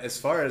making, but as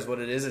far as what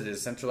it is a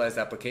centralized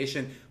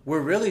application, we're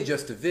really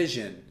just a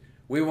vision.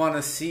 We want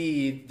to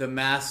see the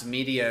mass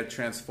media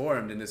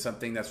transformed into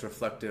something that's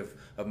reflective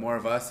of more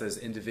of us as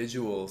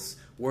individuals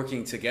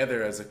working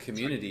together as a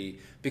community,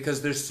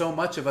 because there's so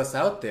much of us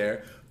out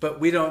there, but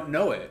we don't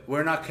know it.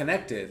 We're not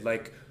connected.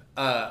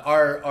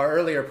 Our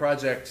earlier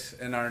project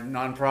and our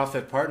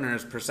nonprofit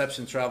partners,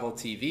 Perception Travel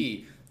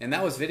TV, and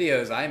that was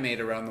videos I made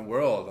around the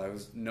world. I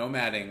was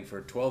nomading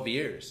for 12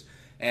 years.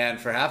 And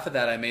for half of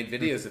that, I made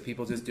videos of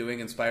people just doing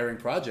inspiring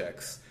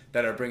projects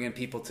that are bringing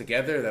people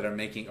together, that are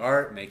making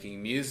art,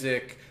 making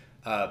music,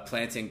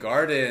 planting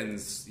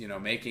gardens,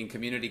 making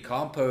community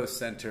compost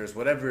centers,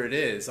 whatever it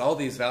is, all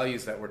these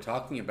values that we're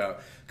talking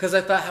about. Because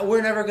I thought,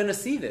 we're never going to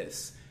see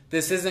this.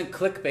 This isn't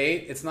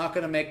clickbait. It's not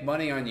going to make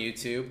money on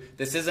YouTube.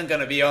 This isn't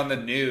going to be on the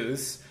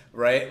news,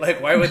 right?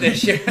 Why would they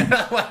share?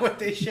 Why would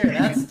they share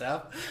that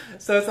stuff?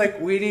 So it's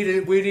like we need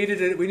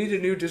a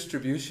new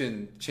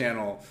distribution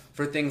channel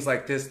for things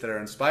like this that are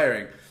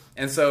inspiring.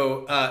 And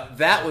so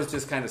that was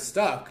just kind of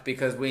stuck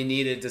because we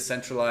needed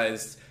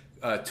decentralized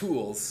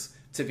tools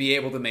to be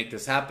able to make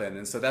this happen.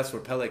 And so that's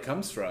where Pele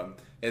comes from,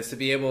 is to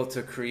be able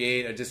to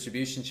create a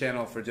distribution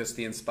channel for just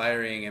the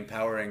inspiring,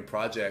 empowering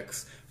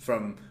projects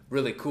from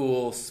really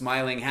cool,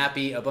 smiling,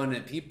 happy,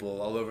 abundant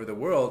people all over the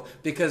world,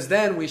 because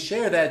then we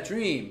share that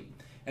dream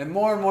and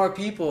more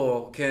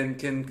people can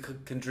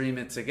dream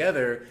it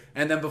together.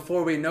 And then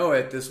before we know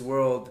it, this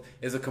world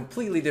is a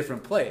completely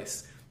different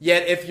place.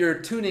 Yet if you're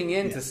tuning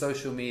into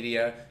social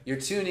media, you're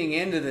tuning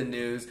into the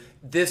news,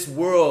 this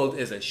world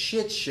is a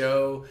shit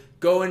show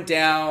going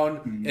down.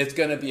 Mm-hmm. It's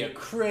going to be a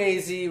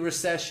crazy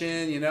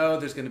recession.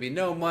 There's going to be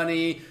no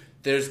money.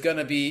 There's going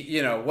to be,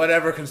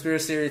 whatever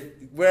conspiracy,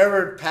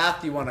 wherever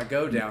path you want to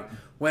go down.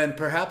 When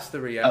perhaps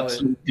the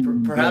reality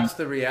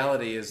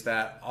is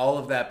that all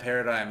of that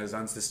paradigm is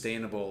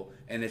unsustainable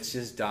and it's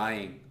just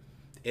dying.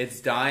 It's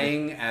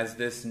dying as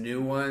this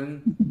new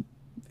one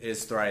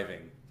is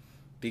thriving.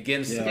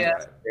 Begins to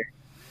thrive.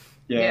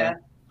 Yeah,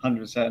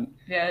 100%.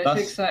 Yeah, it's an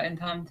exciting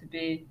time to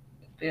be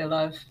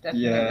alive,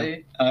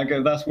 definitely. Yeah,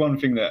 that's one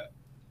thing that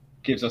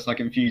gives us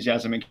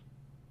enthusiasm and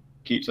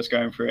keeps us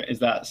going through it, is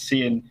that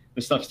seeing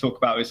the stuff to talk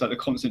about is the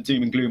constant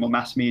doom and gloom on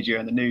mass media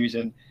and the news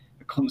and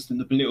the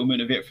constant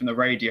belittlement of it from the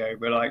radio.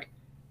 We're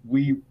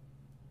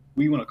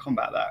we want to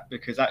combat that,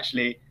 because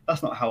actually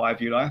that's not how I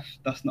view life.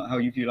 That's not how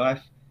you view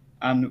life.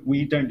 And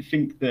we don't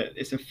think that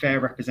it's a fair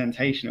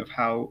representation of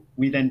how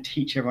we then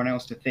teach everyone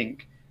else to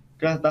think.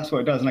 That's what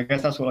it does. And I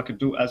guess that's what I could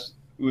do, as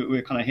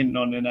we're kind of hinting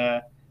on in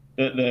the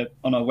the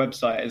on our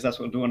website is that's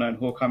what Adorno and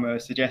Horkheimer are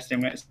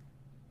suggesting. It's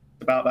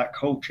about that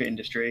culture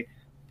industry.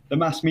 The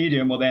mass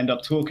media and what they end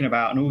up talking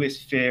about, and all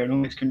this fear and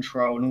all this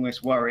control and all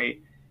this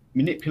worry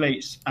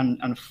manipulates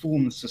and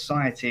forms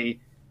society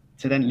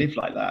to then live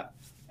like that.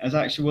 As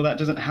actually, well, that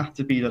doesn't have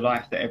to be the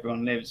life that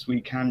everyone lives.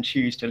 We can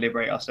choose to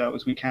liberate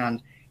ourselves. We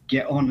can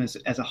get on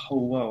as a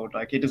whole world.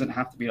 Like, it doesn't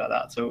have to be like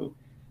that. So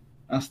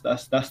that's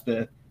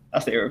the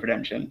era of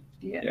redemption.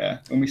 Yeah.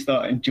 When we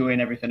start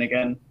enjoying everything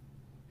again.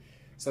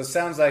 So it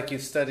sounds like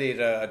you've studied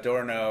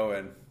Adorno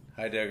and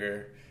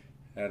Heidegger,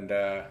 and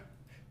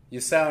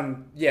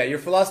your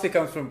philosophy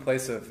comes from a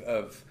place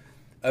of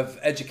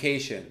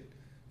education,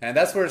 and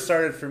that's where it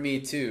started for me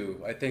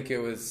too. I think it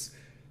was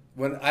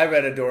when I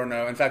read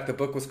Adorno. In fact, the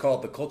book was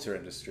called The Culture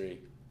Industry,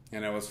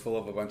 and it was full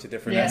of a bunch of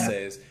different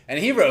essays. And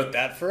he wrote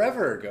that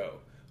forever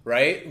ago,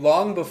 right?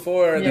 Long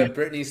before the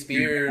Britney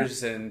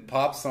Spears and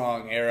pop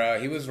song era,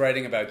 he was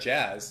writing about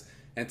jazz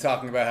and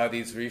talking about how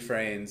these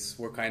refrains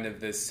were kind of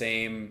the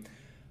same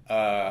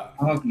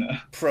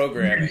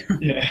programming.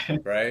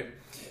 Right?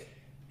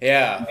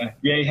 Yeah,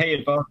 he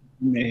hated Wagner,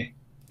 didn't he?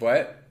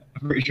 What?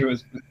 I'm pretty sure it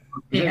was...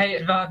 He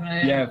hated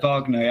Wagner. Yeah,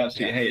 Wagner, he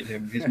absolutely hated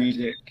him. His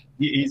music.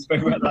 He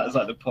spoke about that as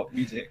like the pop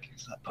music.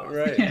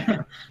 Right.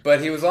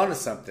 But he was onto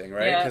something,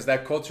 right? Because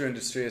that culture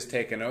industry has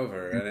taken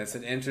over, and it's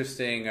an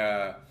interesting,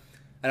 and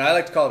I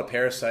like to call it a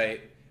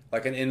parasite,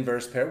 like an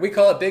inverse parasite. We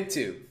call it Big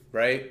Tube,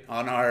 right?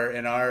 In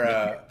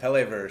our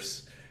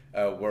Peleverse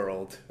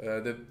world.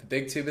 The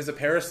Big Tube is a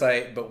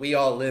parasite, but we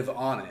all live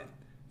on it.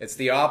 It's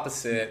the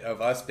opposite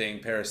of us being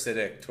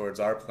parasitic towards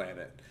our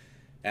planet.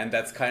 And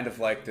that's kind of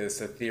like this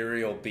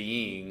ethereal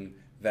being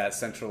that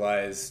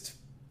centralized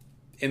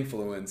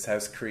influence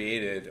has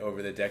created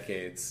over the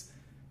decades,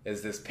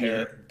 is this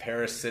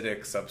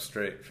parasitic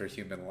substrate for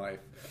human life.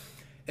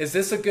 Is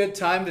this a good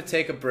time to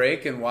take a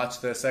break and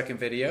watch the second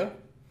video?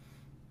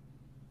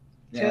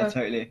 Yeah,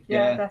 totally.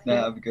 Yeah,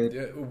 that would be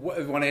good.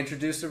 Want to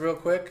introduce it real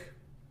quick?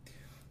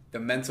 The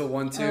mental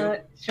one too?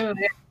 Sure,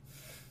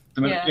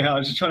 I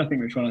was just trying to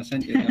think which one I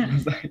sent you. I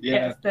was like,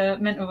 it's the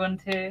mental one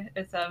too.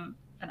 It's an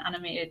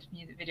animated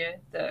music video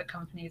that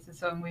accompanies the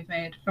song we've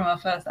made from our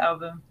first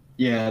album.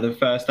 Yeah, the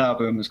first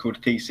album was called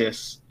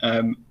Thesis.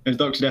 It was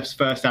Dr. Death's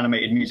first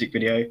animated music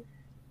video.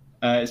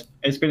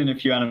 It's been in a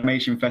few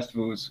animation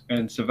festivals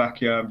in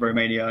Slovakia,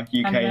 Romania,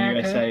 UK, and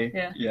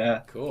USA.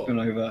 Yeah, cool. All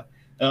over.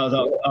 That was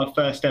our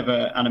first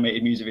ever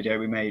animated music video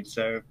we made.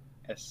 So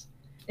yes,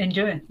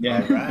 enjoy.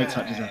 Yeah, it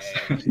touches us.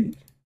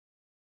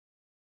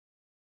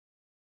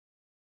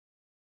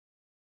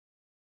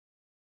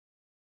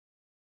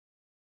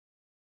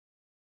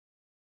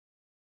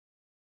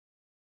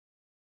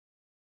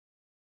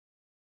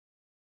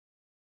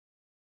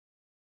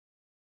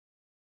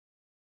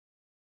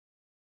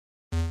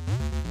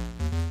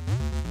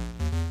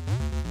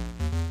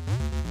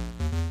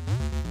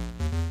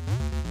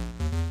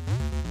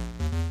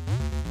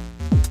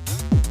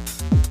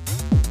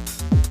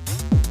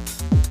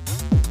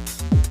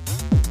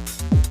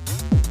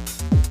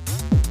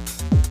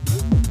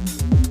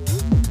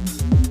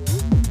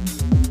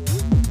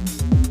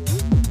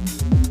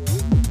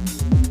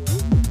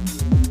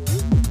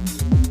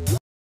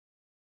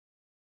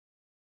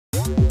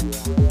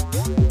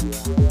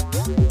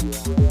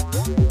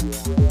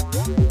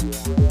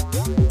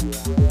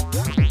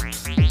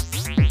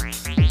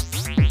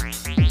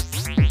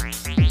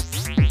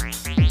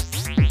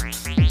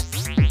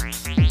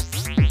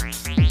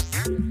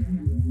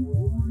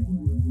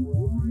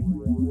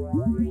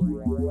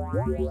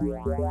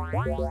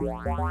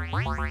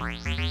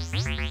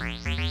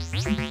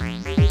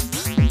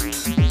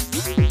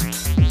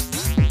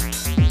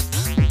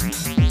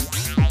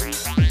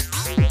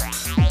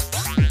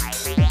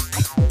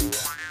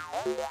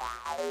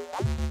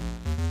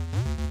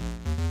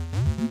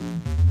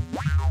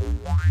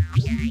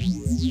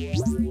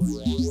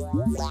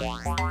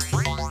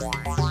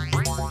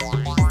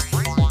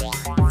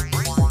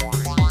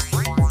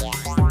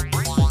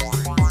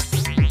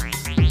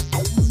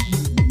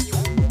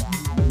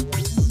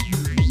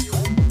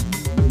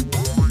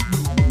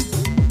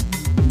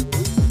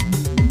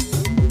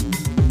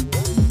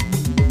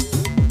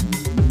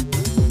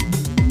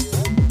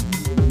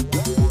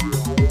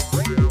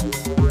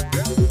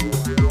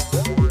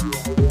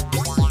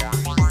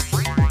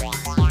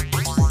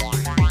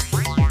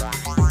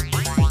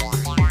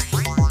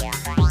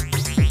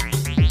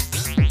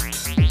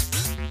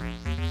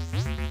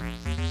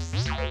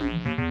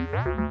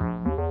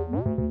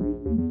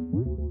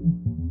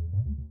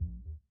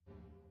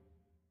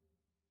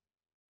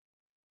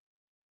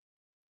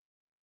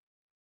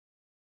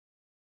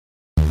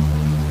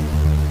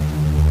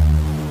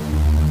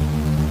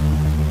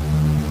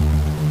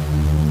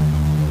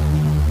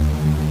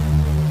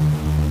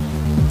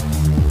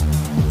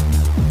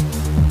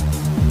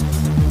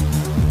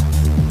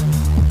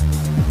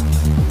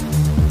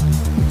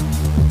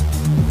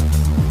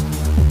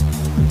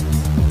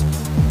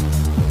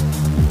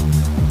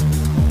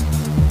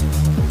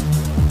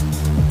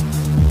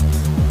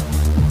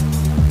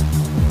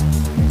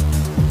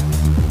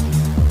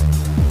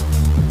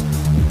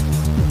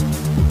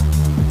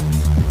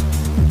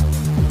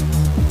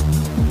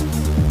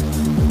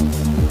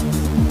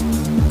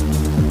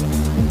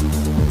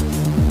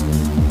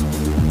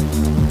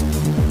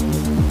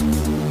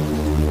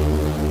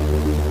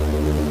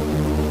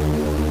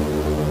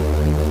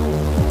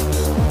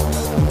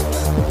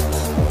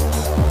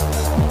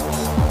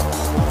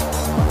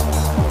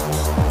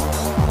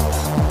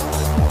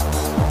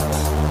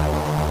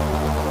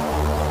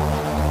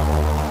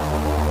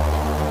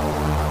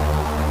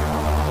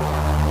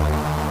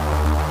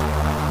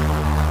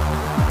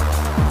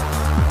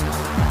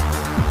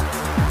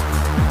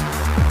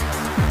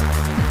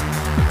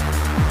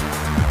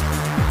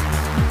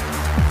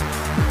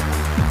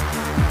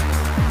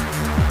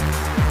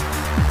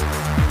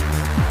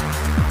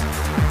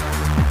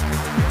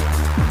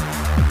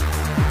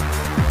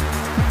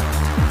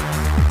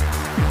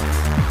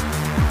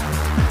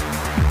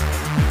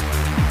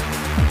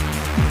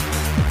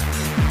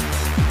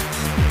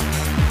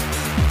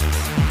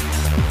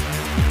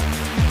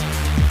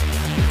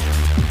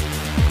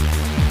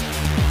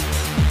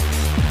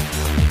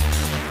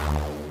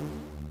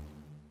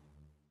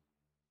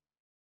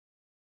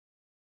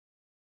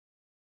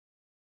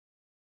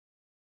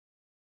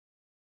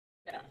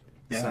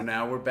 So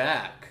now we're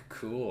back.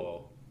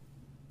 Cool.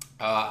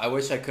 I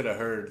wish I could have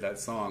heard that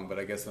song, but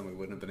I guess then we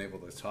wouldn't have been able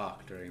to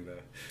talk during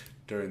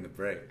the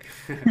break.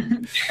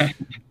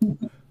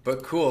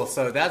 But cool.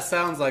 So that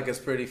sounds like it's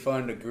pretty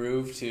fun to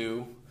groove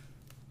to,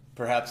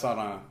 perhaps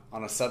on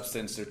a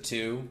substance or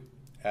two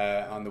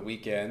on the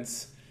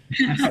weekends.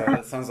 So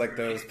that sounds like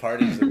those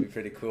parties would be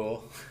pretty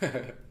cool.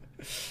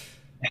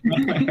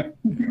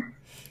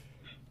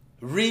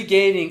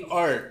 Regaining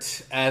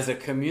art as a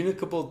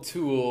communicable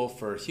tool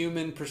for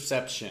human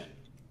perception.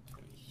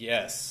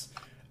 Yes.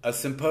 A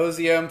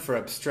symposium for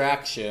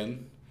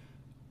abstraction,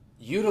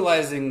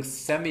 utilizing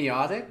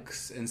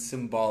semiotics and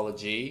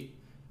symbology,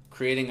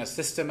 creating a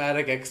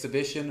systematic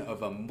exhibition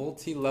of a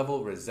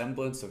multi-level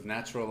resemblance of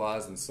natural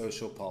laws and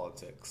social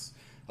politics,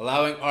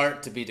 allowing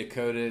art to be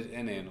decoded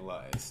and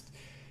analyzed.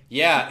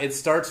 Yeah, it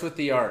starts with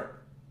the art.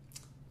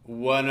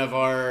 One of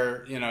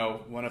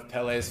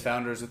Pele's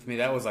founders with me,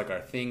 that was like our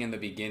thing in the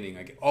beginning.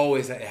 Like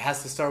always, it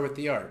has to start with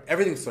the art.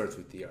 Everything starts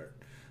with the art.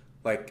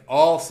 Like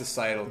all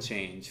societal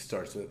change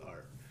starts with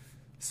art.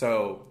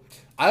 So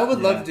I would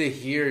love to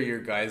hear your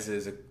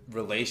guys'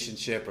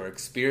 relationship or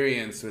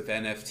experience with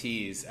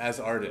NFTs as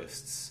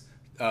artists.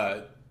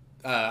 I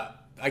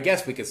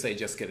guess we could say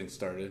just getting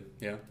started.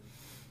 Yeah.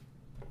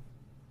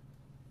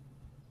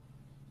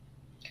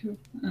 Cool.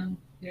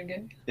 You're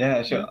good.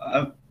 Yeah, sure.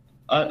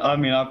 I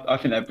mean, I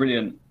think they're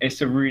brilliant.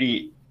 It's a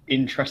really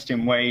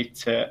interesting way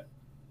to.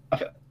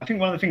 I think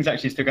one of the things that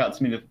actually stuck out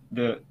to me,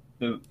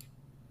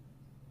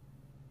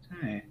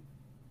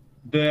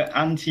 the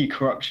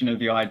anti-corruption of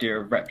the idea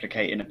of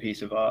replicating a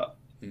piece of art,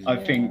 I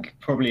think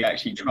probably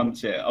actually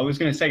trumps it. I was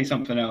going to say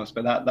something else,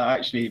 but that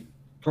actually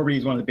probably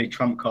is one of the big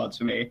trump cards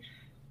for me.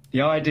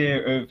 The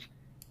idea of,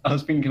 I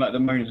was thinking like the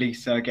Mona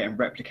Lisa getting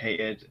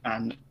replicated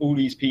and all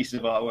these pieces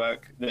of artwork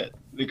that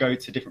go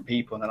to different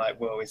people and they're like,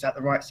 well, is that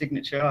the right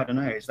signature? I don't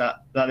know. Is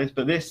that is?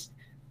 But this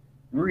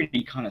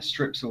really kind of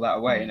strips all that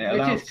away. And it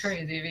allows... Which is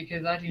crazy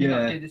because I do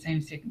not do the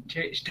same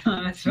signature each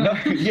time as well.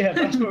 No, yeah,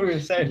 that's what we were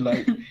saying.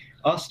 Like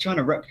us trying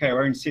to replicate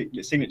our own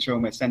signature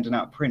when we're sending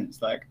out prints.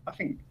 Like I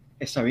think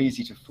it's so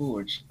easy to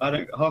forge.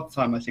 Half the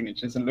time my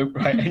signature doesn't look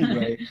right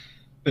anyway.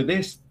 But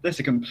this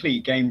a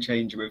complete game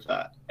changer with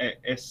that. I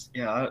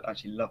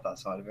actually love that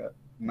side of it.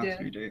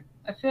 Massively do.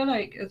 I feel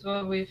like as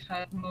well we've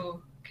had more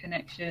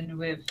connection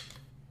with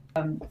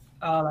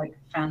our like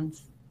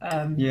fans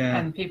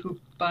and people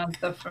buying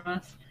stuff from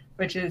us,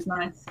 which is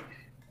nice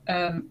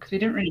because we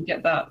didn't really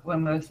get that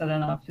when we were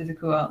selling our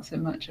physical art so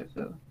much, I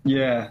feel.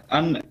 Yeah,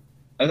 and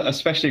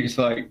especially because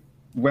like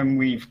when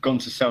we've gone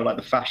to sell like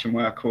the fashion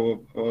work or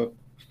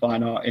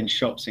fine art in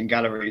shops and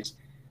galleries,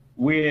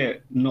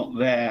 we're not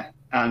there.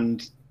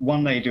 And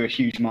one, they do a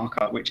huge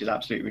markup, which is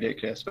absolutely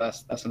ridiculous,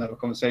 but that's another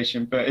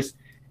conversation. But it's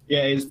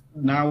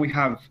now we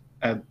have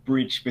a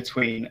bridge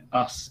between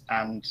us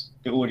and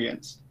the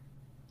audience.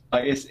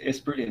 Like it's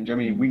brilliant. I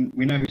mean,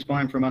 we know who's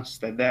buying from us.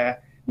 They're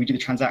there. We do the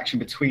transaction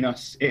between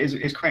us.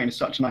 It's creating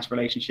such a nice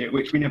relationship,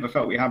 which we never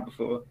felt we had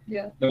before.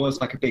 Yeah. There was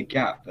like a big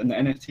gap, and the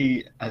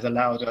NFT has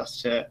allowed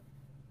us to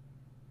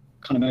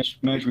kind of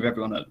merge with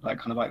everyone that like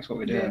kind of likes what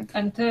we're doing. Yeah.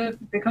 And to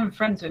become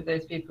friends with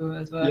those people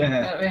as well.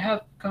 Yeah. We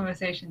have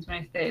conversations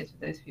most days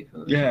with those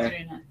people. Which Yeah. is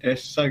really nice.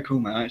 It's so cool,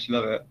 man. I actually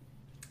love it.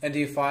 And do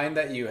you find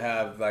that you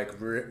have like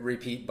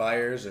repeat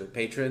buyers or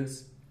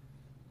patrons?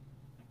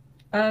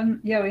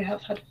 Yeah, we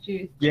have had a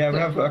few. Yeah, we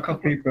have a couple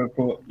of people who have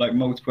bought like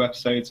multiple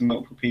episodes and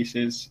multiple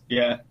pieces.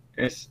 Yeah,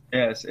 it's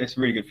a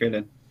really good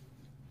feeling.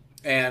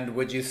 And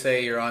would you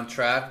say you're on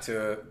track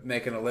to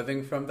making a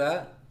living from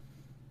that?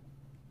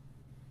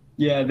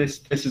 Yeah,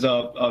 this is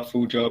our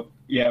full job.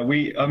 Yeah,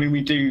 we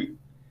do.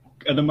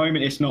 At the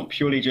moment, it's not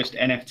purely just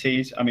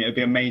NFTs. I mean, it'd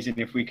be amazing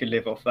if we could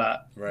live off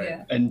that, Right?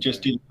 Yeah. and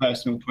just do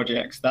personal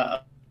projects.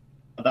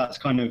 That's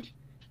kind of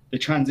the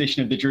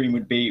transition of the dream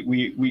would be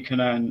we can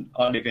earn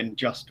our living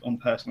just on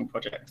personal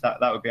projects. That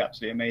would be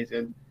absolutely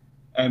amazing.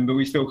 But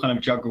we still kind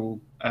of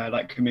juggle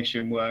like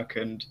commission work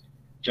and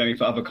generally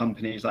for other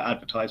companies like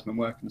advertisement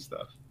work and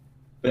stuff.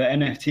 But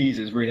NFTs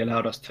has really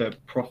allowed us to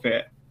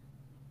profit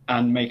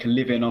and make a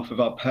living off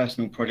of our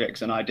personal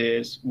projects and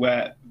ideas,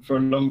 where for a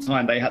long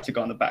time they had to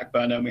go on the back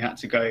burner and we had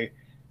to go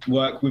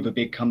work with a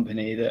big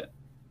company that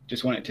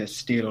just wanted to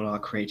steal all our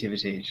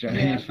creativity. Do you know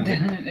what I Yeah, mean?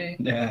 definitely.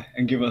 Yeah,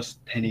 and give us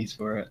pennies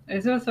for it.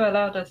 It's also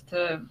allowed us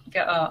to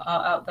get our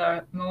art out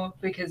there more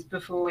because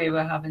before we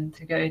were having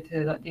to go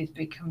to like these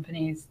big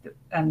companies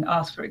and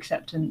ask for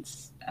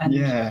acceptance, and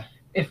Yeah,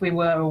 if we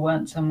were or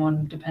weren't,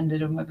 someone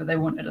depended on whether they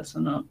wanted us or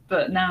not.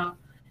 But now,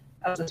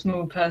 as a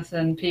small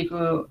person,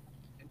 people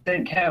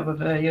don't care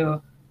whether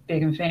you're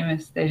big and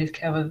famous. They just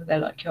care whether they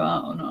like your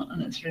art or not,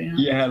 and it's really nice.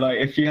 yeah. Like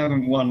if you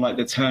haven't won like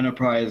the Turner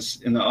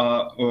Prize in the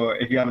art, or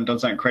if you haven't done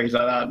something crazy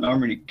like that, no one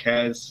really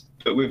cares.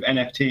 But with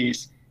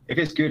NFTs, if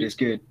it's good, it's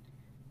good.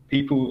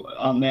 People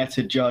aren't there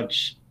to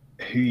judge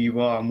who you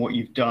are and what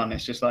you've done.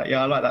 It's just like,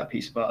 yeah, I like that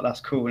piece of art.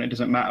 That's cool, and it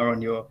doesn't matter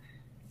on your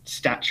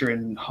stature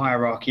and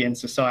hierarchy in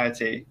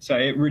society. So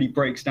it really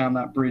breaks down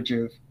that bridge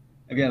of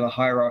the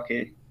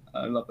hierarchy.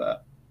 I love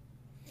that.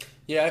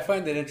 Yeah, I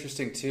find it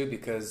interesting too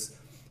because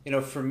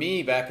For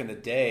me back in the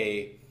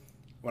day,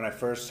 when I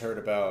first heard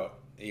about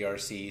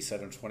ERC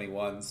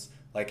 721s,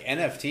 like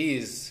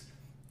NFTs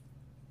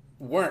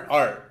weren't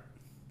art,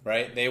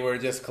 right? They were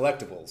just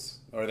collectibles,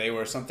 or they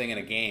were something in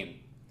a game.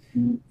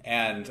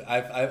 And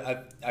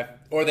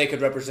or they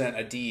could represent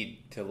a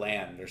deed to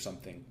land or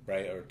something,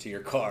 right? Or to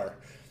your car.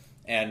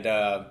 And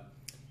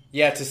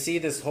yeah, to see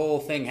this whole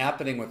thing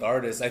happening with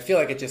artists, I feel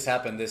like it just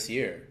happened this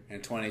year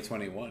in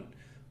 2021.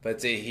 But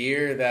to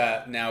hear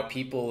that now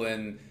people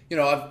in,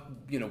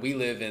 we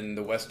live in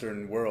the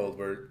Western world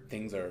where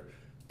things are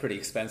pretty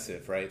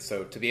expensive, right?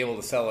 So to be able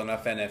to sell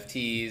enough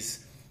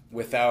NFTs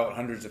without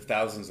hundreds of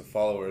thousands of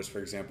followers, for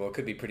example, it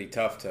could be pretty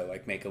tough to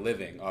like make a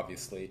living,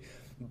 obviously.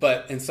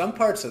 But in some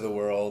parts of the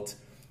world,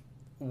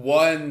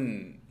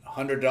 $100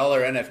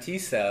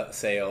 NFT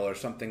sale or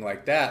something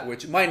like that,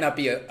 which might not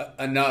be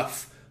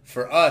enough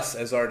for us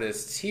as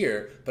artists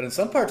here, but in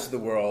some parts of the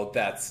world,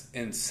 that's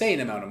an insane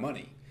amount of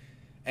money.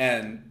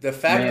 And the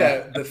fact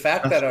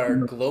that our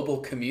global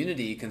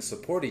community can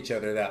support each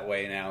other that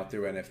way now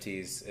through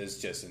NFTs is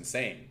just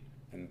insane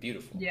and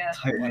beautiful. Yeah,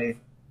 totally.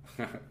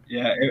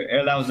 Yeah,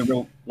 it allows a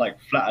real like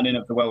flattening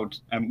of the world,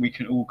 and we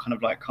can all kind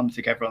of like come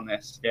together on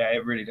this. Yeah,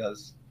 it really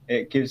does.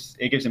 It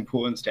gives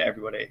importance to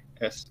everybody.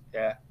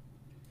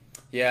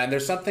 Yeah, and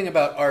there's something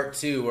about art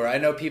too, where I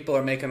know people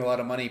are making a lot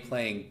of money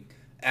playing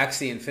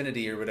Axie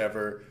Infinity or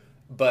whatever,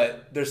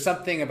 but there's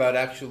something about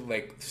actually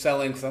like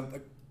selling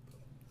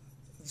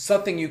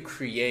something you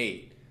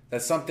create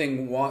that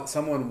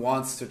someone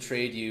wants to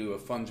trade you a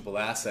fungible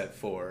asset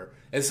for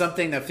is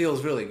something that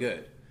feels really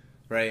good,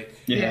 right?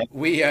 Yeah.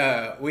 We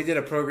did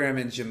a program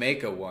in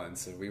Jamaica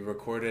once. We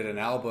recorded an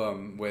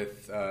album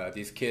with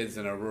these kids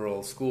in a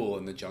rural school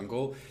in the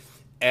jungle.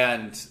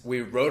 And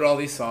we wrote all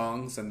these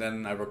songs, and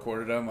then I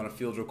recorded them on a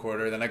field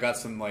recorder. Then I got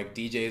some like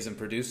DJs and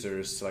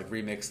producers to like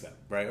remix them,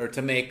 right, or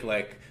to make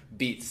like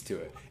beats to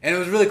it. And it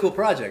was a really cool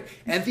project.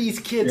 And these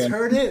kids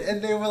heard it,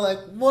 and they were like,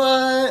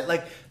 "What?"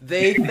 Like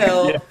they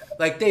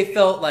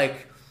felt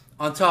like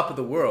on top of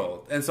the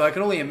world. And so I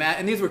can only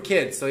imagine. And these were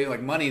kids, so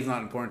like money is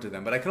not important to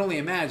them. But I can only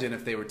imagine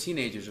if they were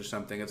teenagers or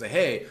something. It's like,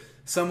 hey,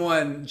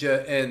 someone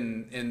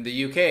in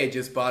the UK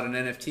just bought an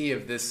NFT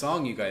of this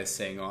song you guys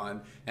sing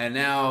on, and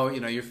now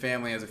your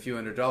family has a few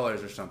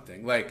 $100s or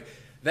something. Like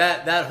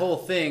that whole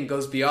thing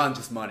goes beyond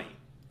just money,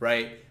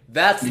 right?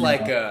 That's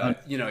like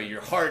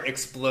your heart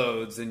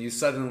explodes and you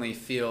suddenly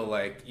feel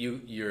like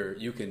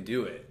you can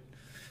do it.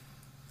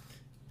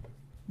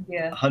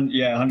 Yeah,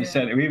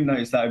 100%. We even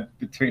noticed that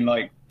between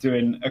like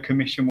doing a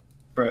commission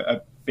for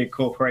a big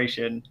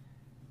corporation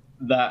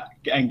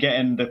and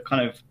getting the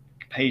kind of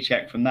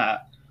paycheck from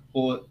that,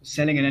 or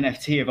selling an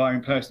NFT of our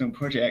own personal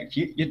project,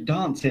 you're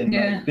dancing.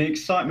 Yeah. Like, the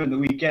excitement that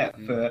we get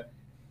for,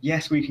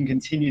 yes, we can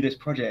continue this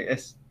project.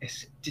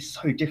 It's just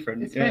so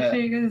different.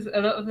 Especially because a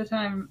lot of the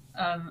time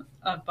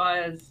our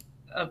buyers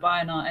are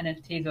buying our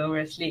NFTs while we're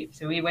asleep.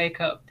 So we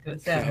wake up to a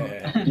sale.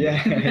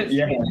 Yeah.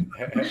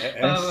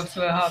 Oh,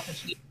 so we're half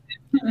asleep.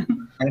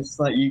 It's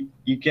like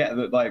you get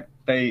that like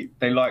they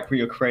like what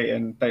you're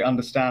creating. They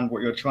understand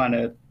what you're trying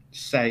to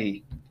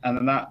say. And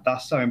then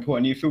that's so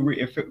important.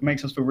 It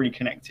makes us feel really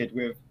connected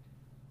with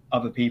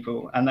other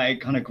people, and that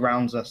it kind of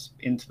grounds us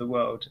into the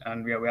world.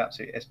 And we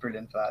absolutely, it's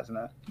brilliant for that, isn't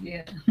it?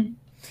 Yeah.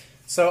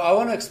 So I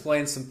want to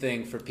explain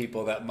something for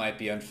people that might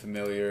be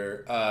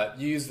unfamiliar.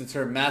 You use the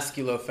term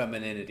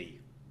masculo-femininity.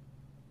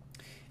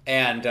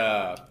 And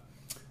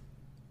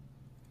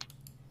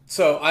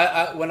so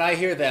when I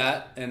hear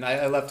that, and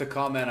I left a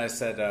comment, I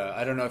said,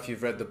 I don't know if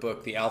you've read the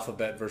book, The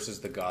Alphabet versus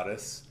the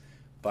Goddess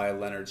by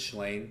Leonard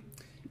Shlain.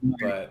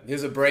 But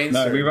he's a brain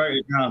surgeon. No, we wrote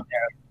it down.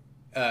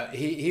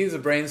 He's a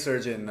brain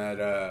surgeon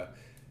that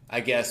I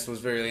guess was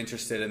very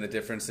interested in the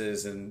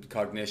differences in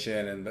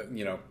cognition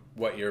and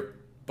what your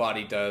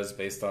body does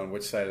based on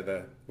which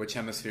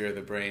hemisphere of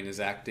the brain is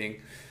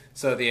acting.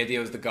 So the idea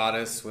was the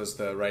goddess was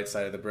the right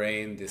side of the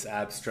brain, this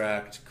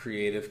abstract,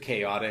 creative,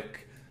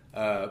 chaotic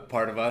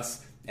part of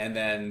us, and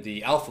then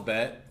the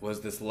alphabet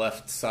was this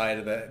left side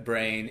of the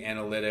brain,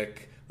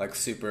 analytic, like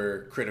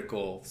super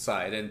critical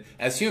side. And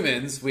as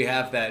humans, we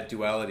have that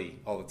duality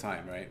all the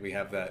time, right? We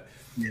have that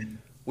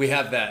we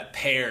have that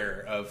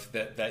pair of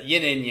that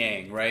yin and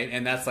yang, right?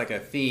 And that's like a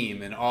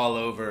theme, and all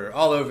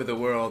over the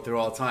world through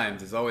all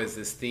times there's always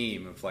this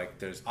theme of like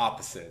there's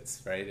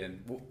opposites, right?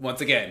 And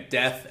once again,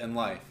 death and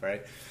life,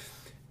 right?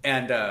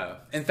 And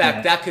in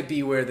fact, that could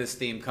be where this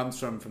theme comes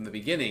from the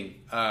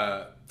beginning,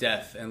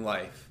 death and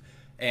life.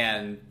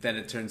 And then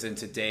it turns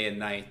into day and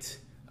night.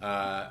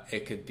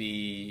 It could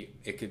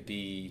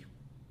be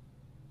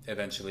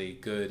eventually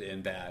good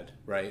and bad,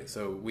 right?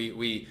 So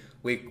we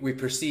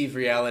perceive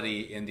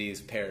reality in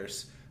these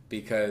pairs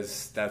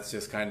because that's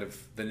just kind of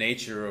the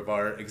nature of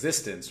our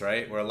existence,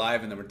 right? We're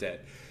alive and then we're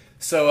dead.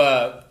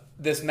 So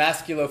this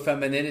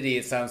masculo-femininity,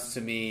 it sounds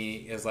to me,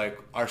 is like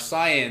our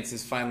science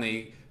is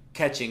finally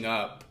catching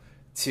up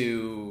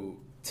to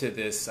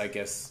this, I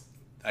guess,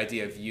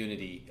 idea of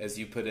unity. As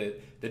you put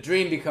it, the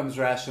dream becomes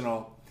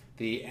rational.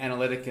 The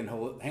analytic and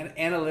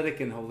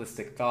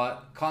holistic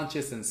thought,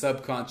 conscious and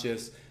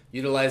subconscious,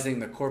 utilizing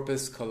the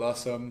corpus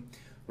callosum,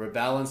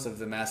 rebalance of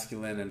the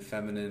masculine and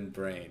feminine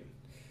brain.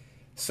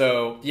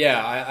 So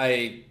yeah,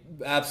 I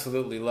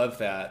absolutely love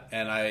that,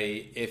 and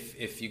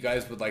if you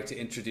guys would like to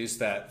introduce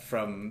that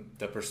from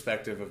the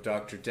perspective of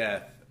Dr.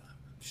 Death,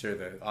 I'm sure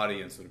the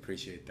audience would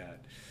appreciate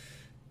that.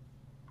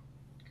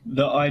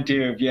 The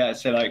idea of, yeah,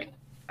 so like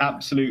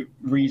absolute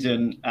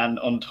reason and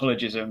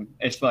ontologism,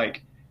 it's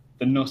like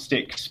the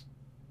Gnostic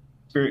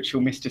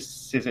spiritual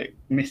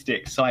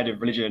mystic side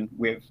of religion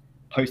with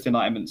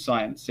post-enlightenment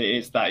science. It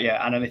is that,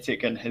 yeah,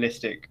 analytic and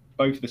holistic,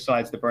 both the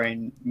sides of the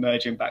brain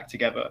merging back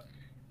together.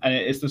 And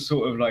it's the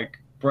sort of like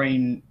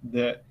brain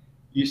that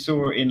you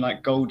saw in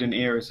like golden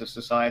eras of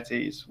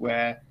societies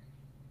where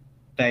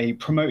they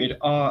promoted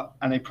art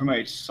and they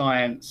promoted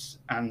science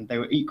and they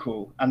were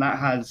equal. And that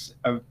has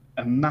a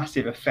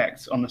massive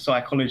effect on the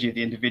psychology of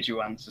the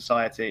individual and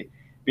society.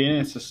 Being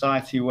in a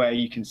society where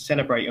you can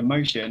celebrate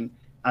emotion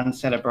and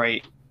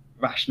celebrate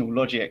rational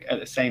logic at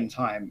the same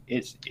time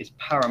is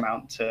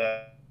paramount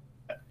to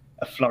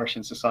a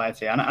flourishing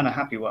society and a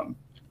happy one.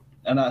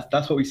 And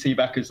that's what we see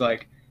back as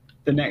like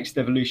the next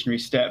evolutionary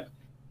step.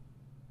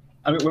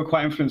 I mean, we're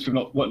quite influenced with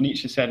what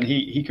Nietzsche said, and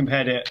he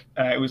compared it.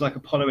 It was like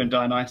Apollo and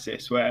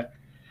Dionysus, where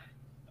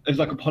it's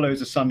like Apollo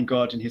is a sun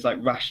god, and he's like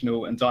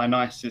rational, and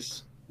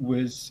Dionysus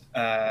was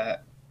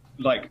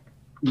like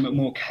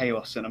more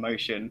chaos and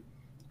emotion,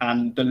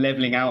 and the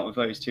leveling out of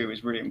those two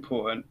is really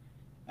important.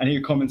 And he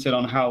commented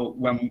on how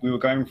when we were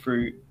going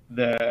through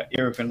the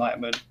era of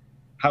enlightenment,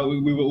 how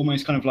we were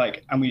almost kind of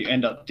like, and we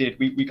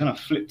we kind of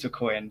flipped a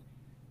coin.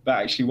 But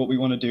actually what we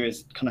want to do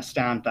is kind of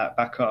stand that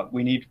back up.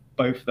 We need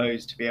both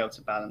those to be able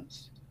to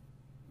balance.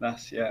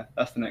 That's the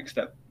next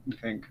step, I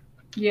think.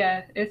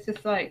 Yeah, it's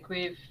just like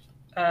with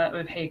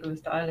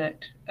Hegel's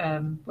dialect,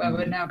 where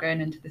we're now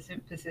going into the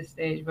synthesis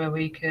stage where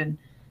we can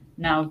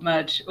now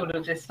merge all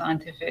of this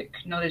scientific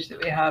knowledge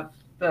that we have,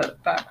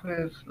 but back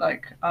with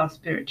like our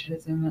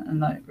spiritualism and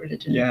like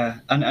religion.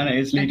 Yeah, and it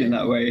is leading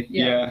that way.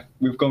 Yeah,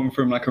 we've gone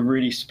from like a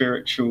really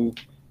spiritual,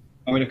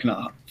 and we're looking at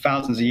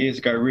thousands of years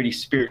ago, really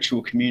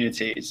spiritual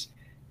communities.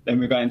 Then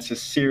we're going to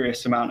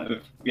serious amount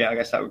of, I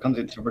guess that comes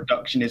into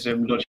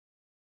reductionism,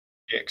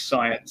 logic,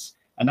 science.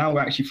 And now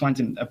we're actually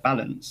finding a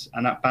balance.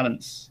 And that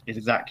balance is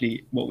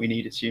exactly what we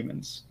need as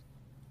humans.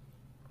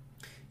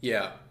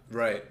 Yeah,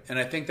 right. And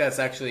I think that's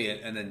actually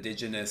an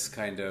indigenous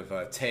kind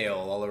of tale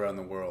all around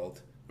the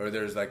world. Or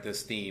there's like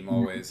this theme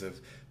always of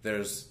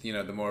there's,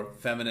 the more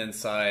feminine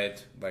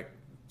side, like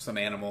some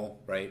animal,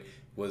 right,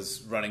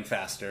 was running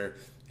faster.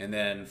 And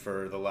then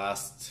for the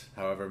last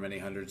however many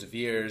hundreds of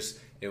years,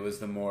 it was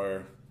the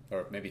more,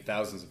 or maybe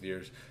thousands of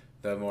years,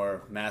 the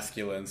more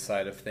masculine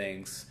side of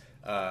things.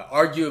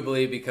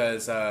 Arguably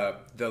because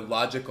the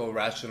logical,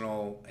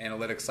 rational,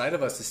 analytic side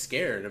of us is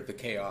scared of the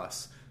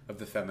chaos of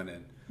the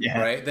feminine. Yeah.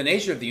 Right? The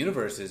nature of the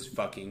universe is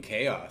fucking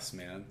chaos,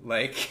 man.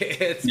 Like,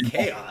 it's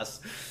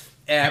chaos.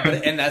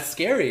 And that's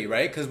scary,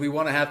 right? Because we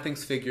want to have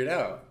things figured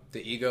out.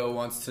 The ego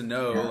wants to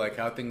know like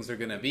how things are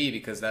going to be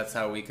because that's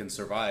how we can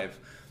survive,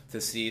 to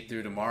see it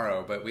through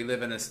tomorrow. But we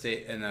live in a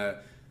state in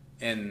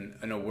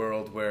a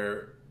world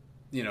where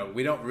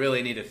we don't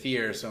really need to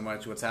fear so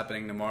much what's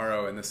happening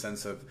tomorrow in the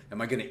sense of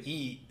am I going to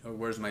eat or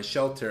where's my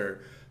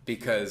shelter,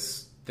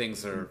 because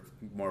things are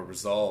more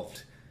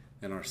resolved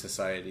in our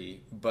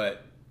society.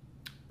 But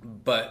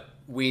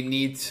we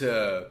need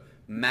to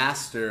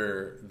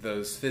master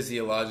those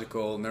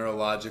physiological,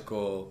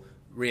 neurological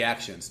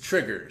reactions,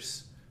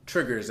 triggers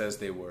as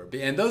they were,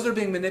 and those are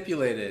being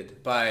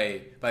manipulated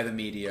by the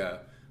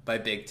media, by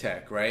big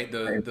tech, right?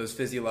 Those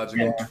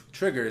physiological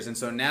triggers. And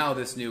so now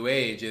this new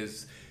age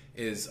is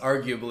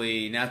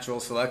arguably natural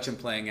selection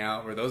playing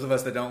out, where those of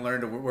us that don't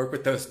learn to work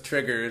with those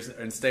triggers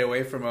and stay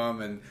away from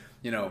them and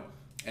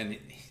and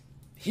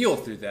heal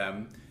through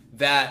them,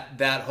 that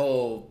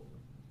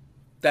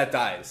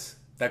dies,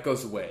 that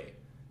goes away.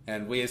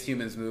 And we as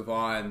humans move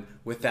on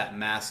with that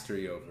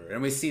mastery over.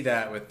 And we see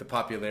that with the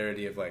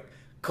popularity of like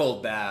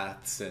cold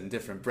baths and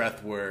different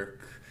breath work,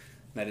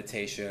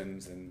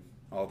 meditations, and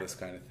all this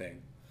kind of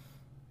thing.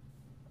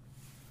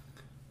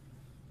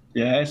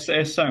 Yeah,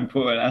 it's so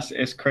important.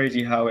 It's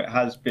crazy how it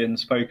has been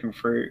spoken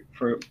through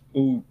for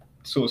all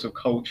sorts of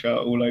culture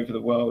all over the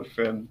world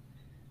from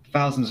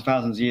thousands and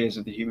thousands of years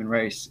of the human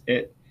race.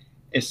 It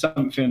is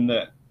something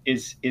that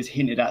is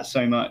hinted at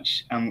so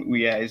much, and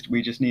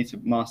we just need to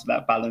master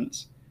that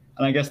balance.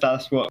 And I guess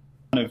that's what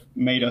kind of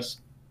made us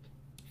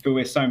feel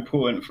it's so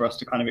important for us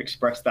to kind of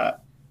express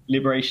that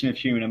liberation of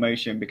human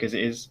emotion, because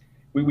it is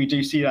we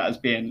do see that as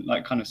being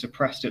like kind of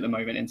suppressed at the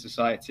moment in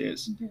society.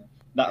 It's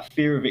that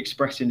fear of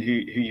expressing who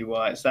you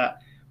are. It's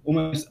that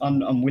almost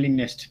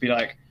unwillingness to be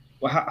like,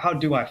 well, how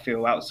do I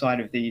feel outside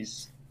of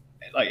these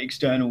like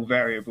external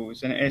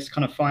variables? And it's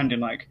kind of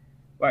finding like,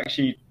 well,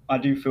 actually, I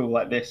do feel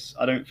like this,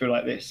 I don't feel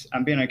like this,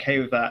 and being okay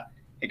with that,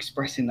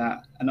 expressing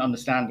that and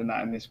understanding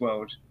that in this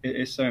world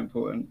is so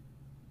important.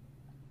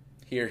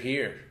 Hear,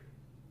 hear.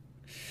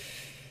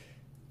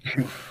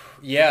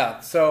 Yeah,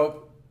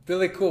 so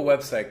really cool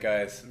website,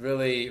 guys.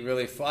 Really,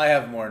 really. I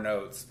have more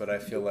notes, but I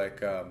feel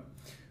like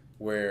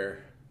we're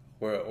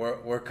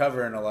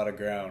covering a lot of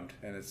ground,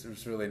 and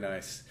it's really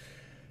nice.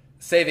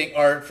 Saving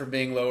art from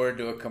being lowered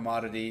to a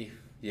commodity.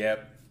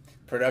 Yep.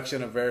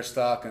 Production of rare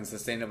stock and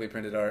sustainably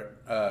printed art,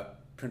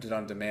 printed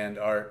on demand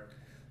art.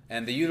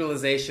 And the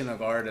utilization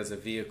of art as a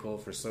vehicle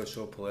for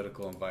social,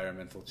 political,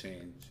 environmental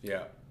change.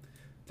 Yeah.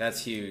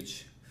 That's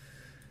huge.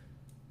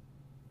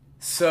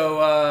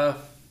 So,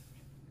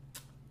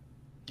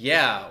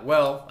 yeah,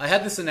 well, I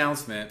had this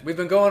announcement. We've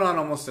been going on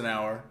almost an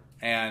hour,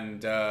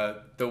 and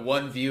the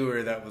one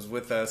viewer that was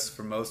with us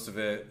for most of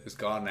it is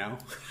gone now.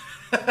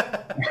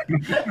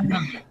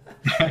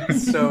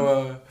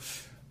 So,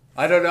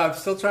 I don't know. I'm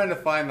still trying to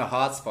find the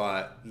hot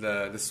spot,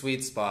 the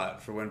sweet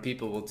spot for when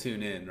people will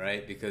tune in,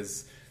 right?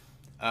 Because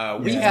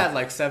we had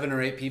like 7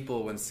 or 8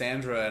 people when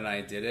Sandra and I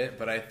did it,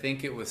 but I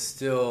think it was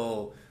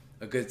still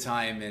a good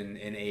time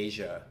in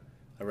Asia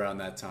around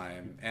that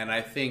time. And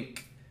I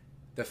think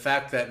the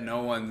fact that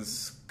no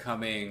one's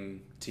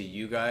coming to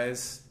you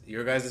guys,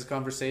 your guys'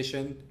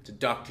 conversation, to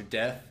Dr.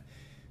 Death,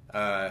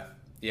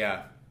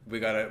 yeah, we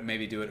gotta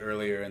maybe do it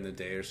earlier in the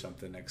day or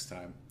something next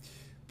time.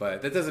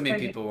 But that doesn't mean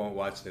people won't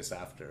watch this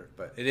after.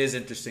 But it is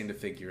interesting to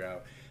figure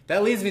out.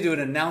 That leads me to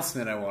an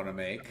announcement I want to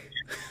make.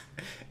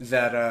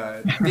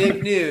 That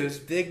big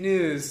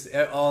news,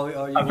 all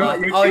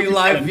you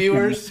live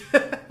viewers.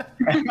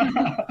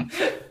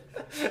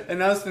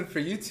 Announcement for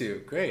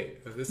YouTube.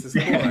 Great. This is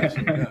cool,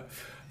 actually.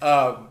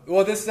 Yeah.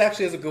 Well, this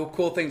actually is a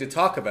cool thing to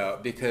talk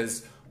about,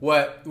 because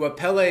what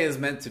Pele is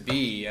meant to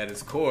be at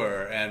its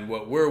core, and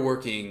what we're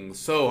working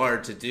so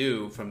hard to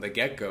do from the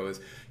get-go is,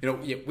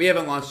 we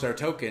haven't launched our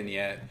token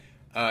yet.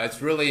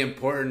 It's really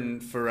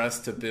important for us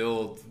to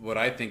build what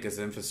I think is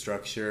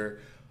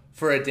infrastructure.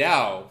 For a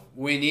DAO,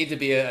 we need to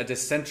be a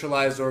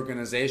decentralized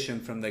organization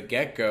from the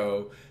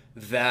get-go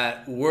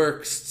that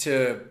works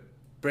to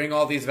bring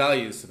all these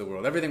values to the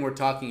world. Everything we're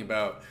talking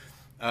about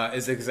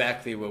is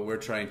exactly what we're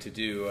trying to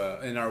do.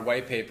 In our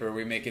white paper,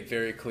 we make it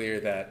very clear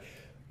that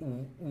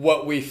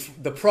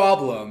the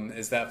problem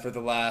is that for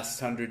the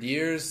last 100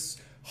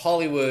 years,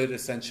 Hollywood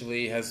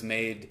essentially has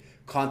made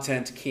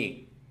content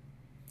king.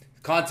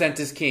 Content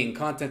is king,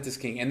 content is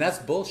king. And that's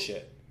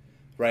bullshit,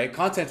 right?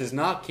 Content is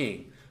not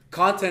king.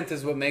 Content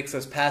is what makes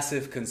us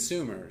passive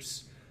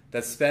consumers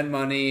that spend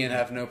money and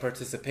have no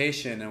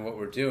participation in what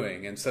we're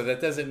doing. And so that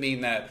doesn't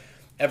mean that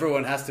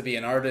everyone has to be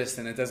an artist,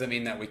 and it doesn't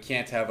mean that we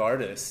can't have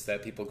artists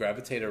that people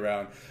gravitate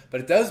around.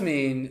 But it does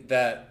mean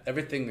that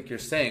everything that you're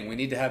saying, we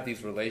need to have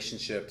these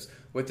relationships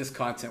with this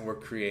content we're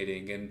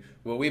creating. And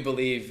what we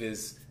believe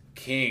is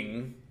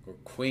king or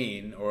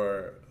queen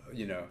or,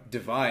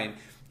 divine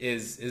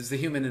is the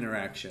human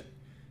interaction.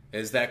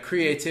 Is that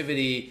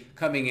creativity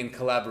coming in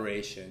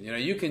collaboration.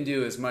 You can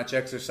do as much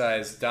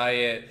exercise,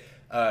 diet,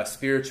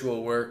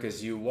 spiritual work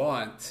as you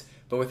want,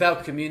 but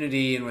without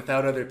community and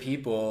without other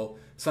people,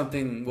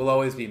 something will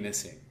always be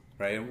missing,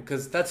 right?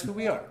 Because that's who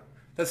we are.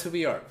 That's who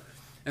we are.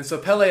 And so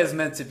Pele is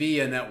meant to be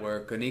a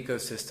network, an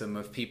ecosystem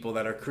of people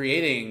that are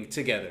creating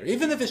together,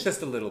 even if it's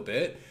just a little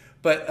bit,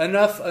 but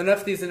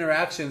enough these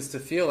interactions to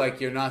feel like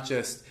you're not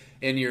just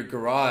in your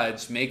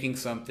garage making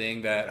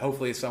something that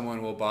hopefully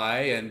someone will buy.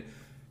 And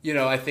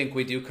I think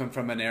we do come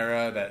from an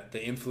era, that the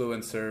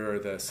influencer or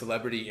the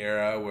celebrity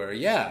era,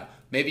 where,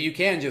 maybe you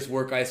can just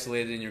work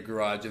isolated in your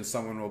garage and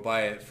someone will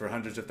buy it for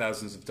hundreds of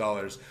thousands of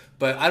dollars.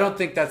 But I don't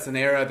think that's an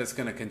era that's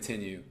going to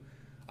continue.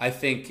 I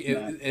think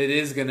it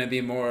is going to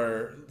be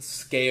more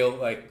scale,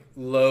 like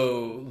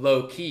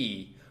low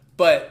key,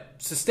 but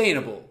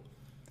sustainable,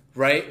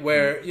 right?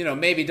 Where,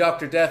 maybe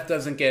Dr. Death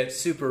doesn't get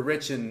super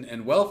rich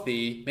and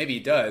wealthy. Maybe he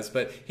does,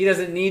 but he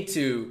doesn't need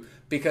to,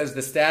 because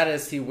the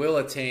status he will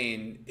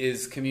attain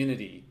is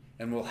community,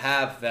 and will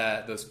have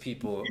those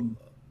people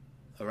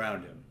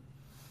around him.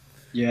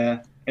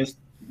 Yeah, it's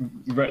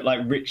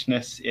like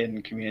richness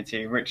in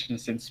community,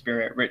 richness in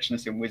spirit,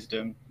 richness in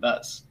wisdom.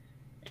 That's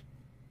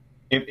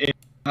if you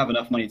have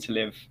enough money to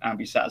live and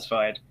be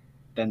satisfied,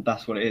 then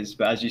that's what it is.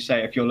 But as you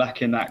say, if you're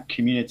lacking that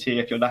community,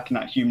 if you're lacking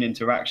that human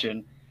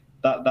interaction,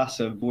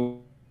 that's a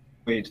void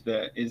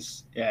that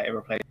is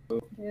irreplaceable.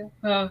 Yeah.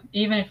 Well,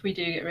 even if we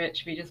do get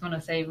rich, we just want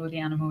to save all the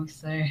animals.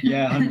 So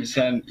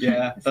 100%.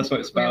 Yeah, that's what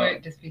it's about. We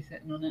won't just be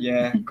sitting on it.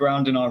 Yeah,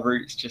 grounding our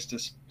roots just to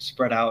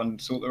spread out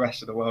and sort the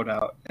rest of the world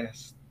out.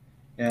 Yes.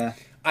 Yeah.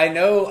 I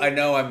know.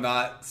 I'm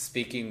not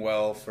speaking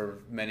well for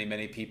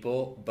many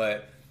people,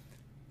 but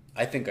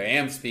I think I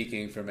am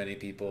speaking for many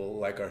people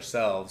like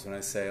ourselves when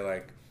I say,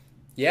 like,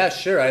 yeah,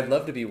 sure, I'd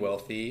love to be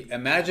wealthy.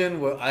 Imagine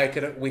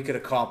what we could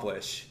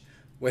accomplish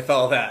with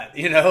all that,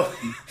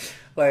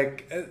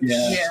 Like,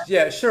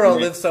 sure, I'll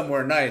live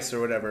somewhere nice or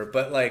whatever,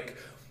 but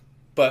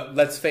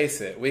let's face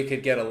it, we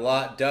could get a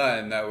lot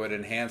done that would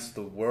enhance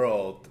the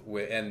world.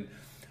 And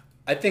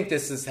I think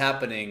this is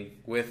happening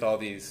with all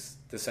these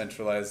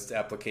decentralized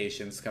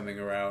applications coming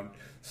around,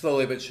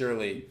 slowly but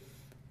surely.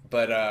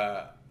 But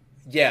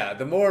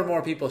the more and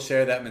more people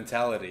share that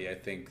mentality, I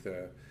think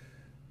the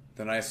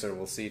nicer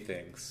we'll see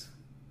things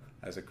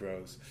as it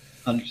grows.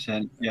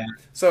 100%, yeah.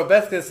 So,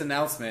 Beth, this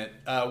announcement,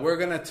 we're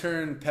going to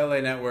turn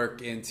Pele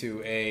Network into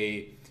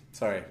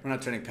we're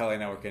not turning Pele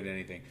Network into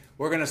anything.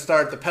 We're going to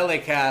stast the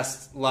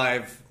Pelecast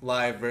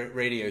live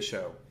radio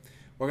show,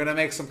 We're going to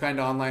make some kind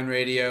of online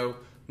radio. I'm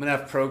going to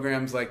have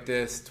programs like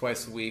this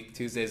twice a week,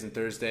 Tuesdays and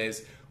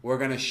Thursdays. We're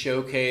going to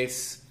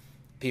showcase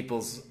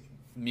people's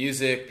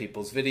music,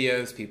 people's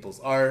videos,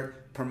 people's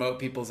art, promote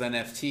people's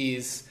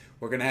NFTs.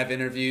 We're going to have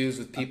interviews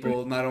with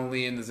people not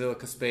only in the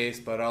Zilliqa space,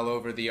 but all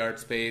over the art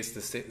space, the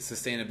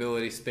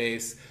sustainability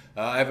space.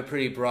 I have a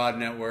pretty broad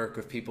network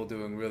of people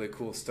doing really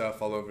cool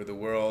stuff all over the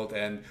world,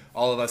 and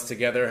all of us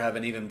together have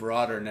an even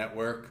broader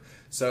network.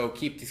 So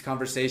keep these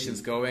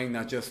conversations going,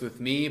 not just with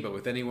me, but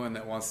with anyone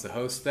that wants to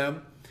host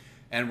them.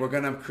 And we're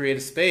going to create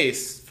a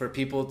space for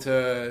people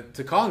to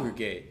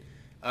congregate.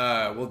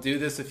 We'll do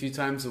this a few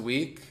times a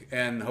week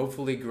and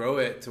hopefully grow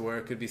it to where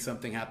it could be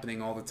something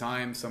happening all the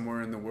time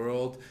somewhere in the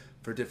world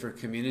for different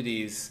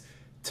communities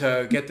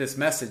to get this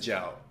message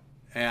out.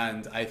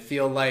 And I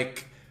feel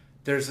like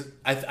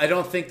I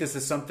don't think this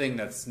is something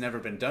that's never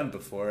been done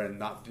before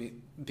and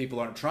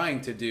people aren't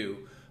trying to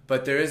do,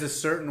 but there is a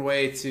certain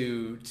way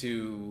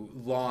to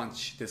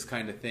launch this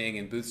kind of thing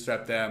and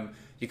bootstrap them.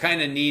 You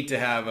kind of need to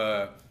have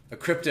a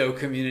crypto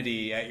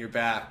community at your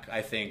back,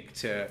 I think,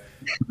 to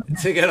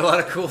get a lot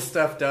of cool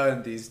stuff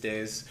done these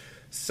days.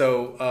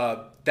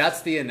 So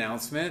that's the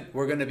announcement.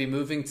 We're going to be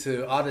moving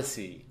to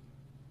Odysee,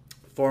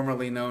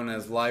 formerly known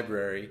as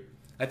Library.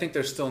 I think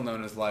they're still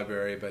known as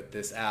Library, but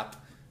this app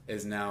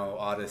is now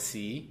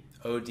Odysee,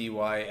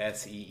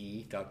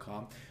 ODYSEE.com.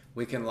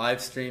 We can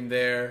live stream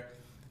there.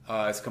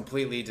 It's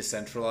completely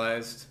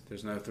decentralized.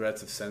 There's no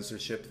threats of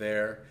censorship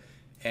there.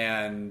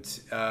 And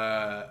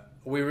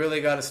we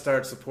really got to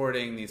start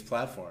supporting these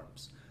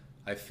platforms.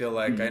 I feel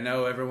like I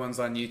know everyone's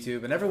on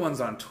YouTube and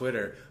everyone's on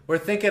Twitter. We're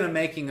thinking of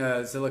making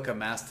a Zilliqa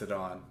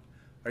Mastodon.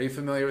 Are you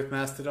familiar with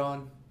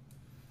Mastodon?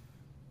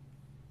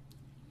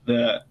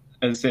 The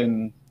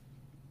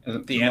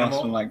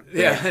animal, like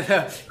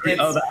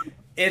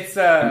it's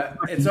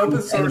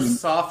open source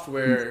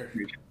software.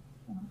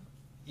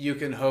 You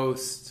can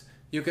host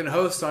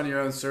on your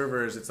own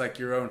servers. It's like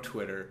your own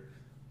Twitter.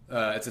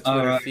 It's a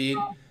Twitter feed,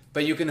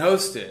 but you can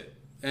host it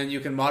and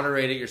you can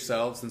moderate it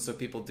yourselves. And so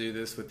people do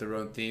this with their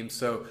own themes.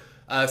 So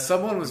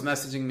someone was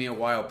messaging me a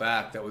while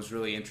back that was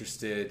really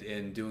interested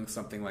in doing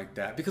something like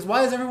that. Because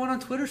why is everyone on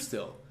Twitter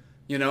still?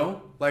 You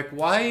know, like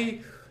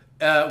why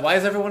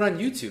is everyone on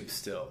YouTube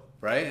still?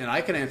 Right? And I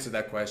can answer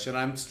that question.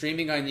 I'm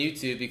streaming on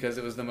YouTube because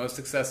it was the most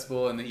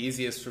accessible and the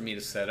easiest for me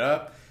to set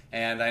up.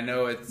 And I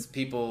know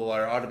people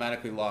are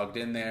automatically logged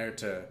in there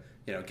to,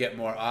 get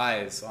more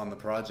eyes on the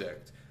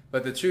project.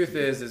 But the truth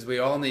is we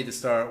all need to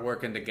start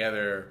working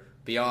together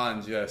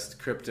beyond just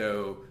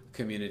crypto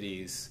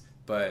communities,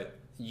 but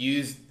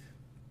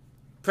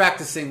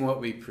practicing what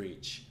we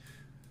preach.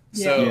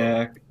 So,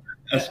 yeah,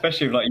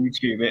 especially with like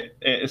YouTube, it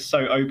is so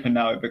open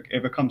now.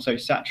 It becomes so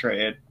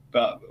saturated.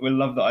 But we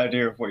love the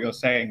idea of what you're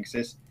saying,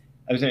 because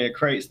it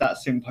creates that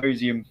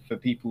symposium for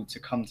people to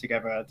come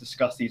together,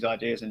 discuss these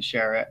ideas and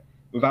share it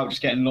without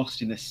just getting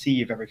lost in the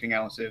sea of everything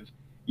else of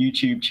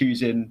YouTube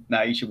choosing,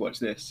 now you should watch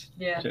this.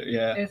 Yeah.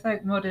 It's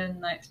like modern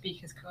like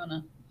Speaker's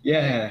Corner.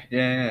 Yeah.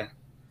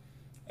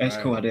 It's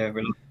a cool idea.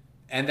 Really.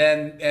 And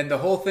the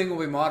whole thing will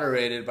be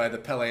moderated by the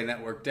Pele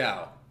Network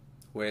DAO,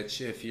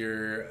 which if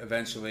you're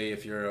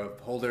a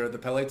holder of the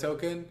Pele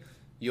token,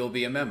 you'll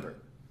be a member.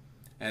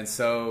 And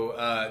so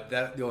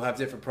that you'll have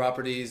different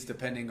properties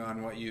depending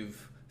on what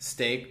you've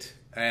staked.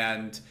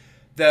 And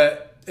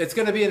it's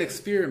going to be an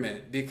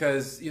experiment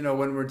because,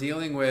 when we're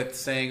dealing with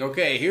saying,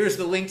 okay, here's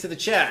the link to the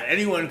chat,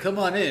 anyone come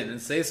on in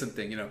and say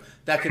something,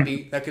 that could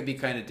be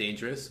kind of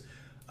dangerous,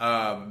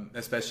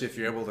 especially if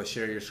you're able to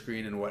share your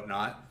screen and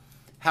whatnot.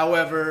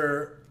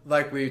 However,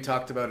 like we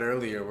talked about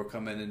earlier, we're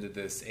coming into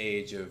this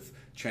age of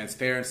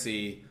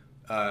transparency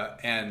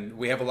and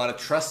we have a lot of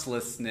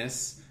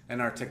trustlessness in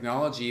our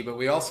technology, but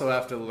we also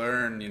have to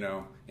learn,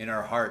 in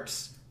our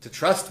hearts to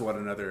trust one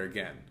another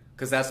again,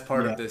 because that's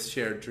part of this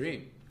shared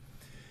dream.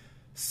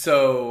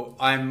 So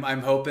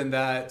I'm hoping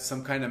that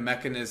some kind of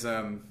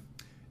mechanism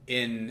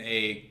in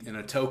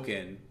a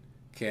token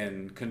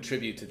can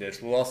contribute to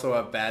this. We'll also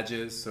have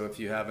badges, so if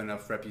you have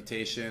enough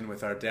reputation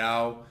with our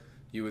DAO,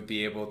 you would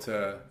be able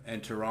to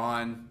enter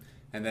on.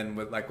 And then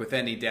with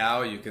any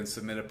DAO, you can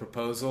submit a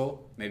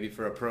proposal, maybe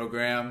for a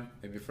program,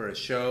 maybe for a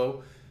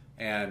show,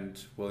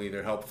 and we'll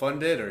either help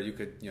fund it or you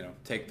could,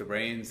 take the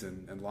reins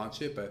and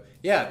launch it. But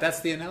yeah,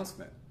 that's the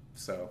announcement.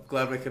 So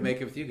glad we could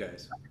make it with you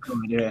guys.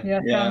 Yeah,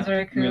 sounds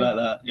very cool. We like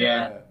that.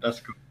 Yeah, that's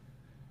cool.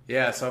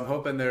 Yeah, so I'm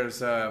hoping there's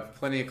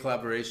plenty of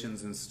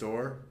collaborations in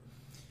store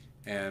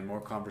and more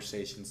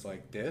conversations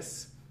like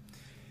this.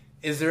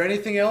 Is there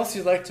anything else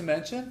you'd like to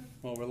mention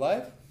while we're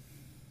live?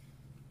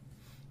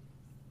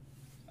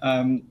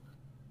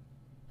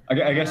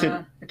 I guess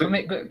the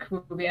comic book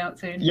will be out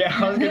soon. Yeah,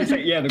 I was going to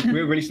say,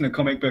 we're releasing a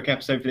comic book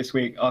episode for this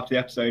week after the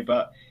episode,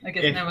 but I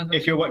guess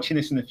if you're watching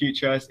this in the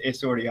future,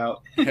 it's already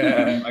out,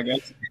 I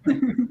guess.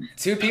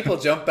 2 people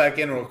jumped back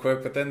in real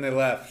quick, but then they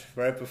left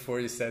right before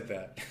you said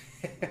that.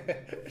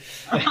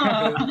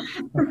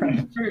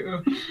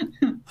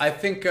 I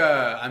think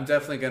I'm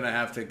definitely going to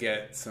have to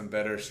get some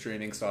better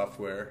streaming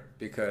software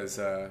because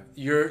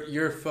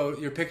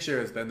your picture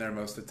has been there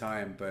most of the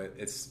time, but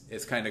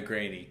it's kind of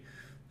grainy.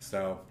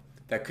 So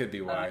that could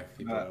be why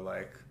people are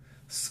like,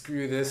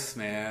 screw this,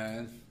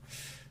 man.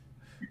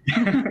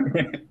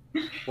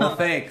 Well,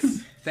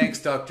 thanks,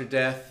 Dr.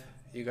 Death.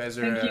 You guys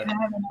are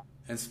an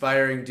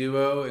inspiring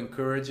duo,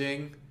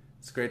 encouraging.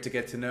 It's great to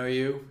get to know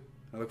you.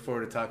 I look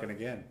forward to talking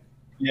again.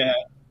 Yeah,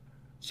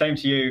 same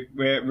to you.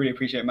 We really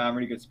appreciate it, man.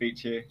 Really good to speak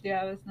to you.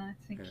 Yeah, it was nice.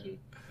 Thank you.